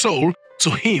their soul to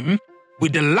him.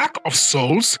 With the lack of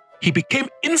souls, he became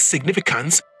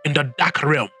insignificant in the dark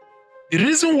realm. The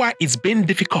reason why it's been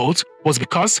difficult was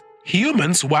because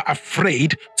humans were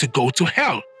afraid to go to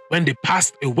hell when they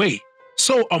passed away.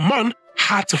 So Amon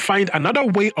had to find another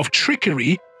way of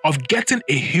trickery of getting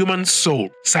a human soul.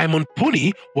 Simon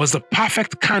Pooni was the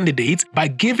perfect candidate by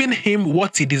giving him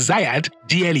what he desired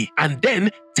dearly and then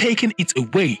taking it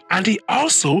away. And he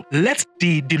also let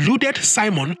the deluded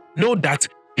Simon know that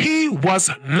he was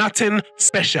nothing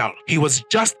special. He was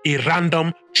just a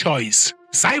random choice.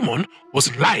 Simon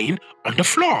was lying on the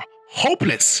floor,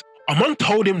 hopeless. Amon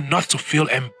told him not to feel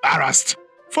embarrassed,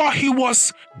 for he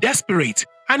was desperate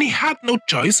and he had no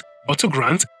choice but to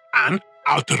grant an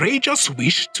outrageous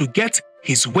wish to get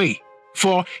his way.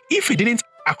 For if he didn't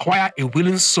acquire a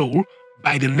willing soul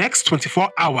by the next 24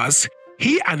 hours,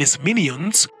 he and his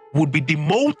minions would be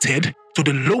demoted to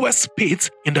the lowest pit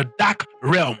in the dark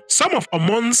realm. Some of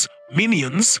Amon's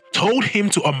minions told him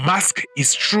to unmask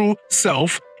his true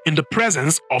self in the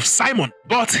presence of Simon,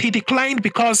 but he declined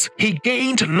because he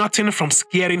gained nothing from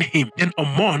scaring him. Then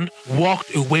Amon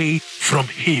walked away from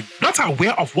him. Not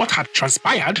aware of what had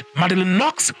transpired, Madeline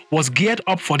Knox was geared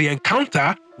up for the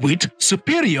encounter with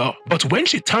Superior, but when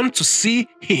she turned to see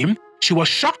him, she was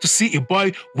shocked to see a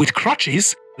boy with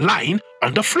crutches lying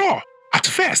on the floor. At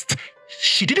first,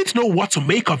 she didn't know what to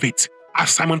make of it.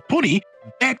 as Simon Pooni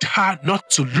begged her not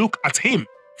to look at him,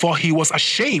 for he was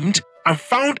ashamed and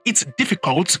found it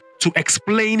difficult to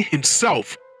explain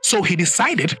himself. So he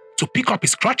decided to pick up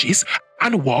his crutches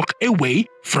and walk away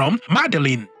from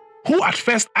Madeline, who at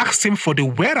first asked him for the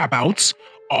whereabouts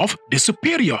of the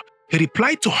superior. He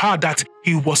replied to her that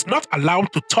he was not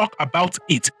allowed to talk about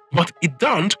it, but it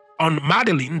dawned on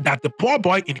Madeline that the poor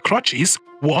boy in crutches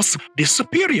was the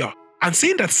superior. And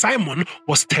seeing that Simon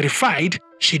was terrified,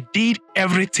 she did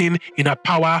everything in her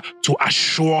power to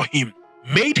assure him,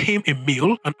 made him a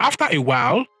meal, and after a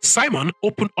while, Simon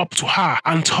opened up to her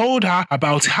and told her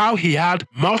about how he had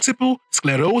multiple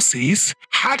sclerosis,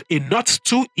 had a not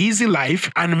too easy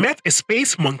life, and met a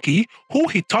space monkey who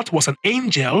he thought was an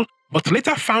angel, but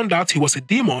later found out he was a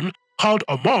demon called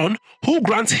Amon, who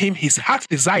grants him his heart's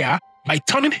desire by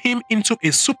turning him into a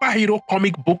superhero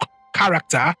comic book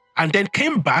character, and then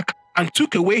came back and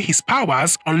took away his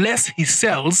powers unless he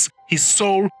sells his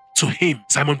soul to him.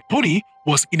 Simon Pooni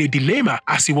was in a dilemma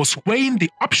as he was weighing the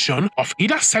option of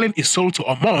either selling his soul to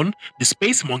Amon, the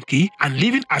space monkey, and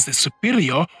living as the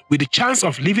superior with the chance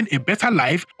of living a better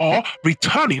life, or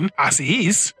returning as he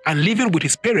is and living with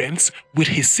his parents with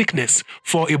his sickness.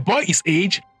 For a boy his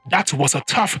age, that was a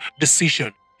tough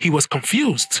decision. He was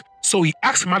confused, so he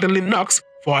asked Madeline Knox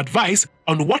for advice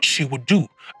on what she would do.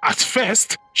 At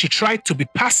first, she tried to be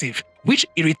passive, which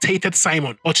irritated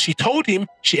Simon, but she told him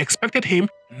she expected him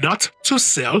not to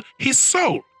sell his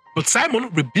soul. But Simon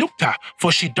rebuked her,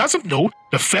 for she doesn't know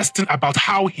the first thing about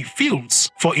how he feels.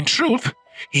 For in truth,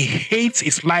 he hates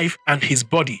his life and his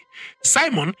body.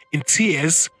 Simon, in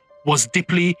tears, was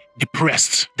deeply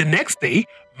depressed. The next day,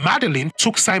 Madeline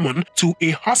took Simon to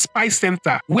a hospice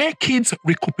center where kids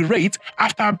recuperate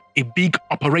after a big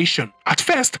operation. At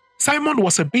first, Simon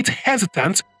was a bit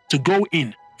hesitant to go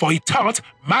in, for he thought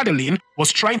Madeline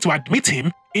was trying to admit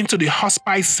him into the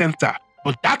hospice center.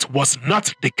 But that was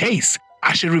not the case,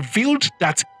 as she revealed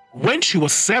that when she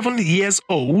was 7 years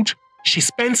old, she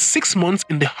spent 6 months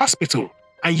in the hospital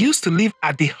and used to live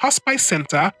at the hospice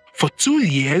center for 2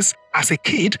 years as a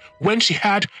kid when she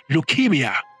had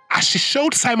leukemia. As she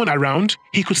showed Simon around,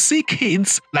 he could see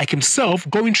kids like himself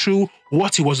going through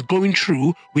what he was going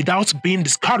through without being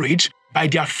discouraged by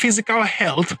their physical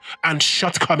health and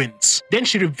shortcomings. Then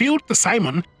she revealed to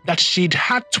Simon that she'd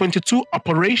had 22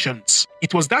 operations.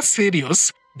 It was that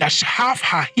serious that half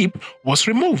her hip was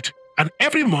removed. And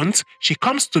every month, she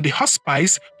comes to the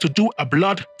hospice to do a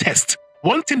blood test.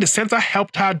 One thing the center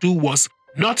helped her do was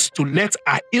not to let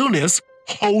her illness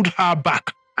hold her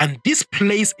back. And this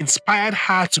place inspired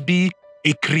her to be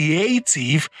a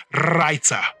creative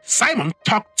writer. Simon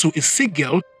talked to a sick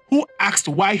girl who asked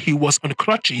why he was on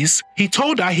crutches. He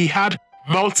told her he had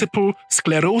multiple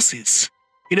sclerosis.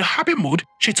 In a happy mood,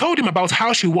 she told him about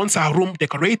how she wants her room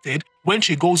decorated when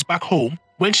she goes back home,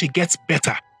 when she gets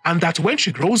better, and that when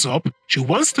she grows up, she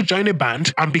wants to join a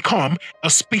band and become a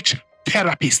speech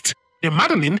therapist. Then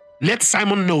Madeline let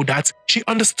Simon know that she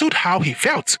understood how he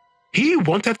felt. He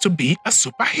wanted to be a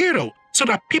superhero so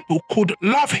that people could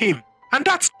love him, and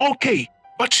that's okay.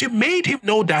 But she made him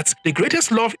know that the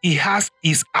greatest love he has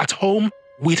is at home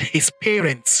with his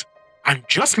parents. And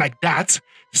just like that,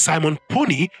 Simon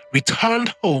Pooni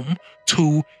returned home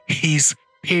to his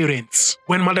parents.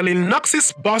 When Madeline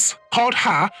Knox's boss called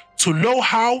her to know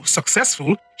how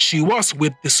successful she was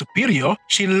with the superior,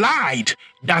 she lied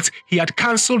that he had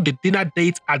cancelled the dinner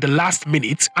date at the last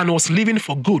minute and was leaving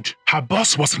for good. Her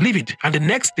boss was livid, and the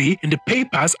next day in the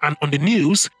papers and on the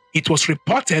news, it was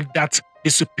reported that the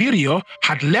superior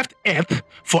had left Earth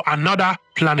for another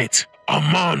planet.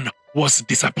 Amon was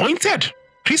disappointed.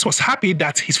 Chris was happy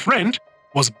that his friend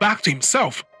was back to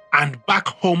himself and back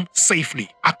home safely.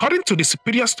 According to the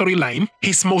superior storyline,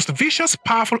 his most vicious,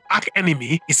 powerful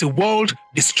arch-enemy is a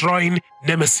world-destroying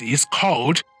nemesis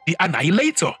called the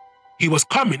Annihilator. He was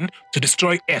coming to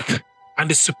destroy Earth, and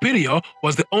the superior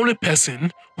was the only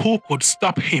person who could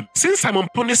stop him. Since Simon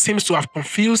Pooni seems to have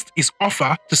confused his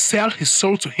offer to sell his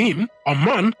soul to him,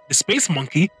 Amon, the space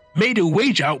monkey, made a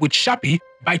wager with Shappy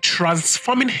by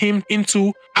transforming him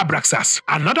into Abraxas,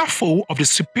 another foe of the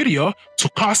superior, to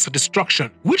cause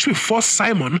destruction, which will force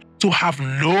Simon to have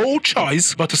no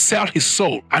choice but to sell his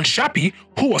soul. And Shappy,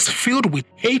 who was filled with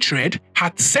hatred,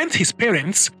 had sent his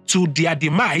parents to their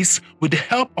demise with the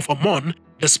help of Amon,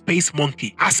 the space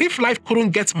monkey. As if life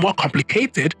couldn't get more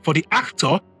complicated for the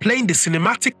actor playing the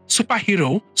cinematic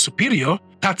superhero superior,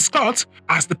 Tad Scott,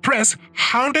 as the press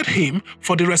hounded him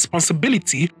for the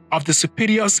responsibility of the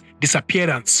superior's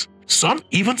disappearance. Some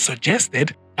even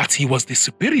suggested that he was the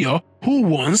superior who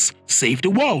once saved the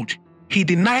world. He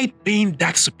denied being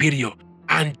that superior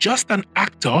and just an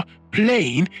actor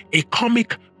playing a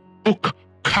comic book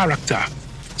character.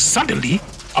 Suddenly,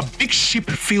 a big ship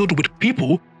filled with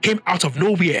people came out of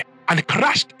nowhere and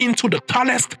crashed into the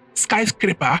tallest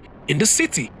skyscraper in the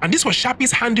city. And this was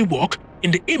Shappy's handiwork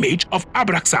in the image of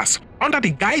Abraxas, under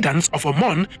the guidance of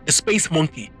Amon, the space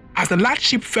monkey, as the large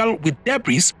ship fell with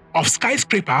debris of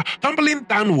skyscraper tumbling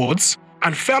downwards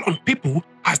and fell on people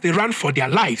as they ran for their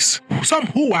lives. Some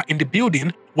who were in the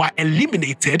building were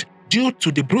eliminated due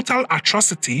to the brutal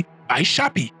atrocity by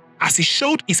Shappy, as he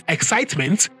showed his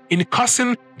excitement in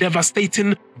causing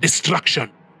devastating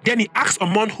destruction. Then he asked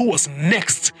Amon who was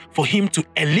next for him to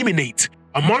eliminate.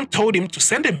 Amon told him to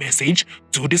send a message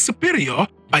to the superior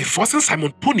by forcing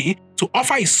Simon Pooni to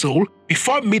offer his soul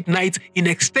before midnight in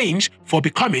exchange for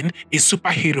becoming a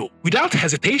superhero. Without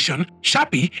hesitation,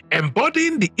 Shappy,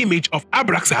 embodying the image of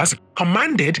Abraxas,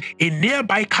 commanded a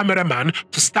nearby cameraman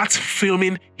to start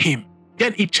filming him.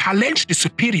 Then he challenged the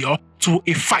superior to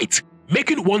a fight,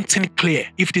 making one thing clear: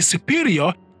 if the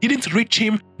superior didn't reach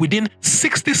him within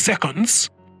 60 seconds,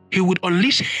 he would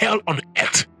unleash hell on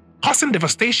earth, causing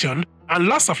devastation and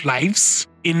loss of lives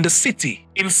in the city.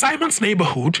 In Simon's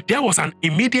neighborhood, there was an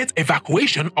immediate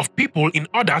evacuation of people in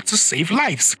order to save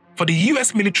lives, for the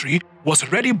US military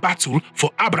was ready battle for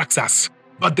Abraxas.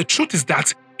 But the truth is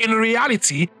that, in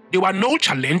reality, there were no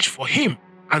challenge for him,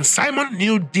 and Simon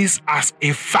knew this as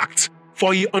a fact,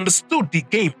 for he understood the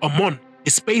game Amon,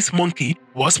 the space monkey,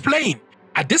 was playing.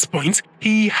 At this point,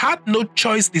 he had no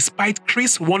choice despite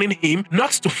Chris warning him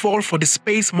not to fall for the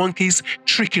space monkey's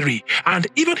trickery, and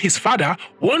even his father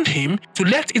warned him to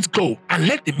let it go and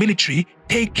let the military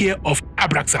take care of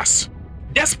Abraxas.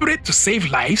 Desperate to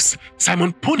save lives,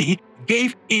 Simon Pooni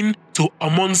gave in to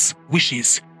Amon's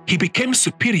wishes. He became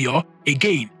superior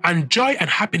again, and joy and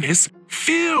happiness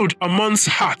filled Amon's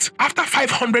heart. After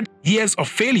 500 years of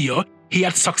failure, he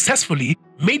had successfully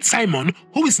made Simon,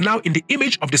 who is now in the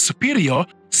image of the superior,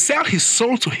 sell his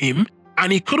soul to him,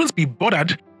 and he couldn't be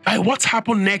bothered by what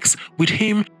happened next with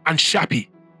him and Shappy.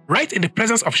 Right in the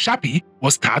presence of Shappy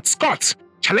was Tad Scott,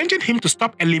 challenging him to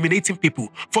stop eliminating people,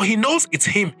 for he knows it's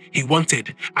him he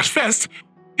wanted. At first,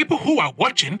 people who were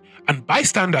watching and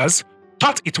bystanders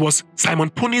thought it was Simon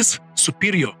Pooni's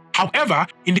superior. However,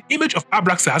 in the image of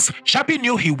Abraxas, Shappy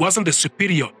knew he wasn't the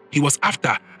superior he was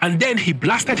after, and then he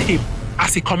blasted him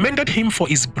as he commended him for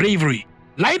his bravery.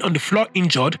 Lying on the floor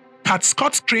injured, Tad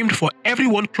Scott screamed for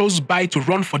everyone close by to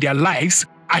run for their lives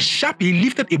as Shappy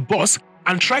lifted a bus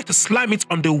and tried to slam it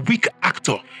on the weak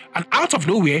actor. And out of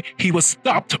nowhere, he was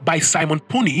stopped by Simon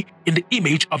Pooni in the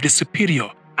image of the superior.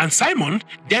 And Simon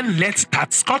then let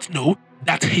Tad Scott know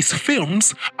that his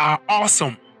films are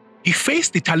awesome. He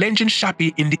faced the challenging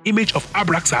Shappy in the image of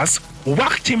Abraxas,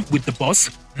 whacked him with the bus,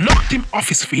 knocked him off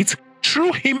his feet,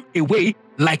 threw him away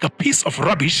like a piece of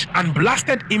rubbish, and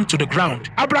blasted him to the ground.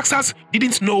 Abraxas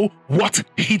didn't know what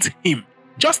hit him.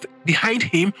 Just behind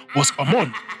him was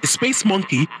Amon, the space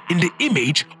monkey in the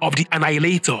image of the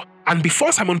Annihilator, and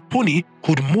before Simon Pooni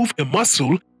could move a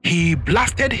muscle, he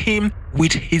blasted him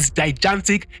with his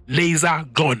gigantic laser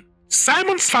gun.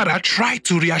 Simon's father tried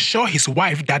to reassure his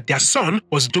wife that their son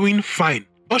was doing fine,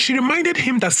 but she reminded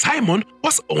him that Simon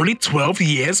was only 12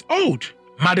 years old.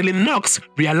 Madeline Knox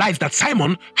realized that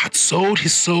Simon had sold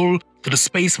his soul to the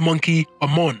space monkey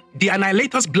Amon. The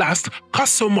Annihilator's blast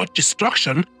caused so much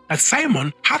destruction that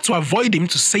Simon had to avoid him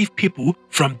to save people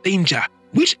from danger,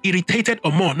 which irritated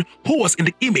Amon, who was in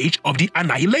the image of the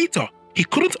Annihilator. He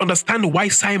couldn't understand why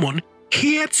Simon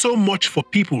cared so much for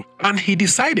people, and he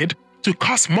decided to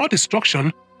cause more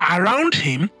destruction around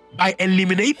him by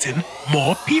eliminating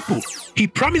more people. He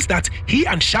promised that he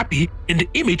and Shappy, in the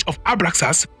image of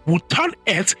Abraxas, would turn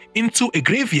Earth into a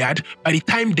graveyard by the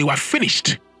time they were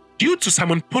finished. Due to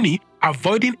Simon Pooni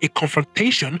avoiding a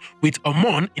confrontation with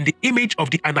Amon in the image of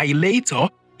the Annihilator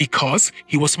because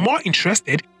he was more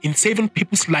interested in saving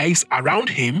people's lives around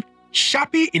him,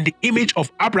 Shappy, in the image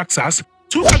of Abraxas,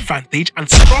 took advantage and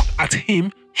struck at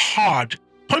him hard,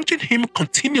 punching him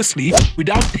continuously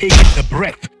without taking a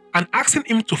breath and asking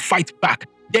him to fight back.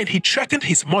 Then he threatened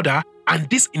his mother, and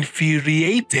this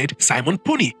infuriated Simon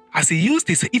Pooni as he used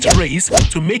his heat rays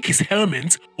to make his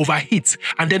helmet overheat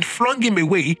and then flung him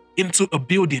away into a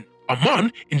building.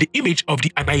 Amon, in the image of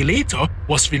the Annihilator,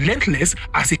 was relentless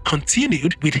as he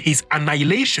continued with his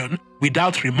annihilation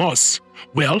without remorse.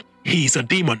 Well, he is a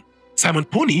demon. Simon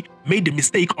Pooni made the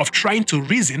mistake of trying to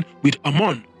reason with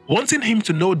Amon, wanting him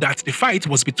to know that the fight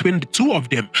was between the two of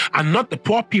them and not the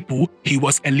poor people he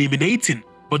was eliminating.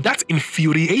 But that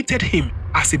infuriated him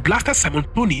as he blasted Simon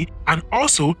Pooni and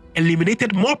also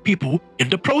eliminated more people in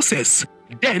the process.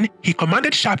 Then he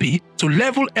commanded Shappy to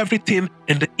level everything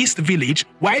in the East Village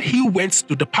while he went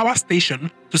to the power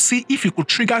station to see if he could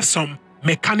trigger some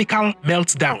mechanical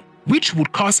meltdown, which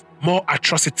would cause more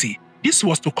atrocity. This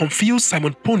was to confuse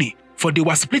Simon Pooni, for they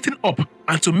were splitting up,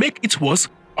 and to make it worse,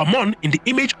 Amon, in the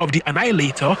image of the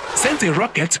Annihilator, sent a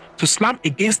rocket to slam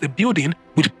against the building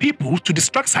with people to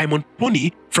distract Simon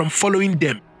Pooni from following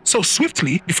them. So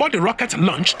swiftly, before the rocket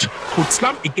launched could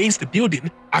slam against the building,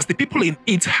 as the people in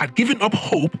it had given up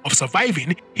hope of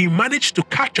surviving, he managed to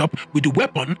catch up with the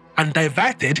weapon and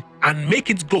divert it and make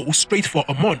it go straight for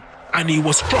Amon. And he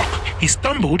was struck. He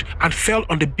stumbled and fell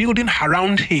on the building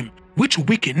around him, which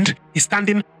weakened his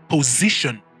standing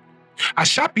position. As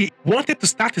Shapi wanted to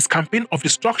start his campaign of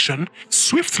destruction,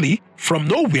 swiftly, from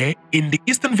nowhere in the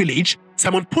eastern village,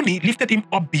 Simon Pooni lifted him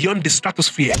up beyond the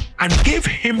stratosphere and gave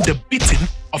him the beating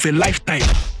of a lifetime.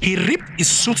 He ripped his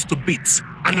suit to bits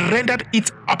and rendered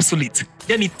it obsolete.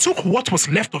 Then he took what was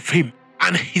left of him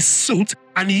and his suit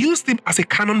and used him as a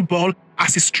cannonball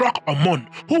as he struck Amon,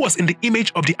 who was in the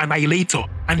image of the Annihilator,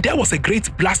 and there was a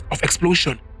great blast of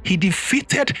explosion. He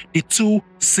defeated the two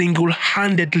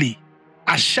single-handedly.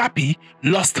 As Shapi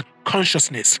lost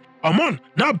consciousness, Amon,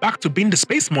 now back to being the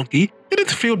space monkey,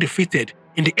 didn't feel defeated.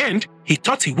 In the end, he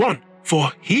thought he won,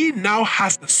 for he now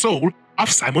has the soul of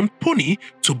Simon Pooni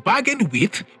to bargain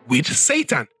with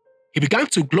Satan. He began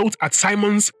to gloat at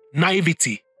Simon's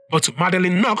naivety, but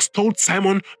Madeline Knox told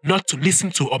Simon not to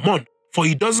listen to Amon, for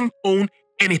he doesn't own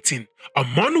anything.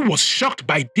 Amon was shocked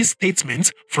by this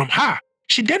statement from her.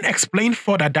 She then explained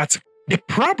further that the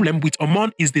problem with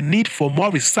Amon is the need for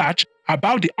more research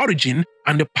about the origin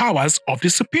and the powers of the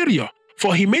superior,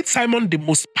 for he made Simon the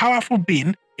most powerful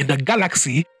being in the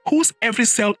galaxy, whose every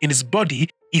cell in his body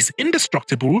is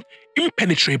indestructible,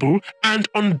 impenetrable, and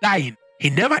undying. He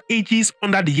never ages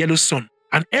under the yellow sun,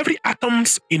 and every atom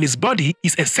in his body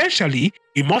is essentially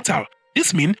immortal.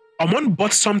 This means Amon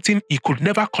bought something he could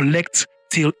never collect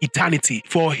till eternity,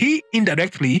 for he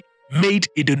indirectly made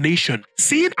a donation.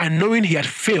 Seeing and knowing he had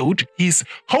failed, his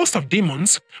host of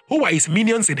demons, who were his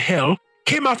minions in hell,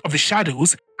 came out of the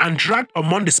shadows and dragged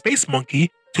Amon the space monkey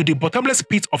to the bottomless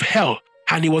pit of hell,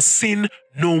 and he was seen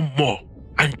no more.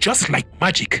 And just like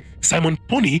magic, Simon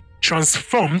Pooni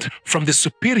transformed from the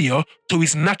superior to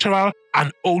his natural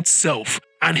and old self,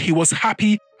 and he was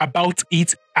happy about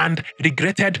it and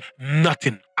regretted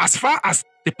nothing. As far as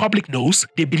the public knows,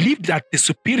 they believed that the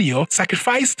superior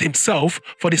sacrificed himself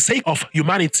for the sake of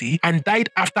humanity and died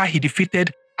after he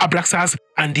defeated Abraxas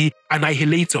and the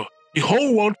Annihilator. The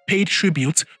whole world paid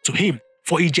tribute to him,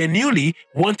 for he genuinely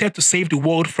wanted to save the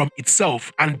world from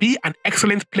itself and be an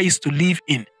excellent place to live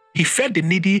in. He fed the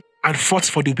needy and fought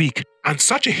for the weak, and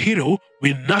such a hero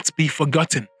will not be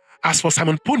forgotten. As for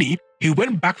Simon Pooni, he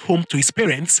went back home to his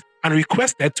parents and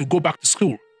requested to go back to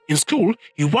school. In school,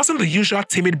 he wasn't the usual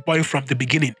timid boy from the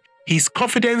beginning. His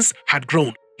confidence had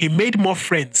grown. He made more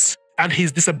friends, and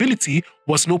his disability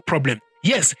was no problem.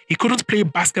 Yes, he couldn't play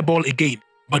basketball again,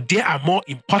 but there are more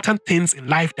important things in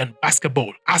life than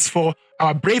basketball. As for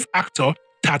our brave actor,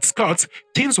 Tad Scott,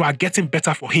 things were getting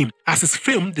better for him, as his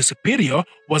film, The Superior,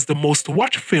 was the most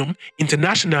watched film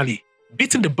internationally,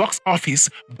 beating the box office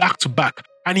back to back.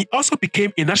 And he also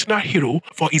became a national hero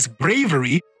for his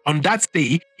bravery. On that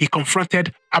day, he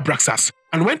confronted Abraxas.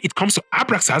 And when it comes to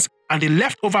Abraxas and the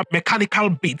leftover mechanical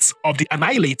bits of the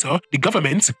Annihilator, the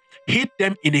government hid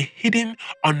them in a hidden,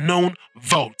 unknown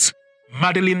vault.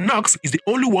 Madeline Knox is the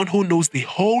only one who knows the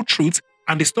whole truth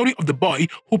and the story of the boy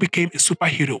who became a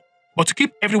superhero. But to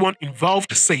keep everyone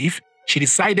involved safe, she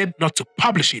decided not to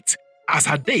publish it, as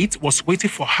her date was waiting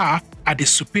for her at the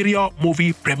Superior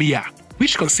movie premiere,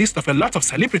 which consists of a lot of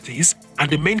celebrities and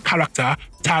the main character,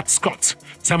 Tad Scott.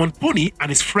 Simon Pooni and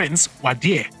his friends were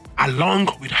there, along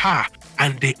with her,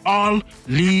 and they all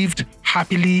lived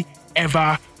happily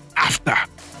ever after.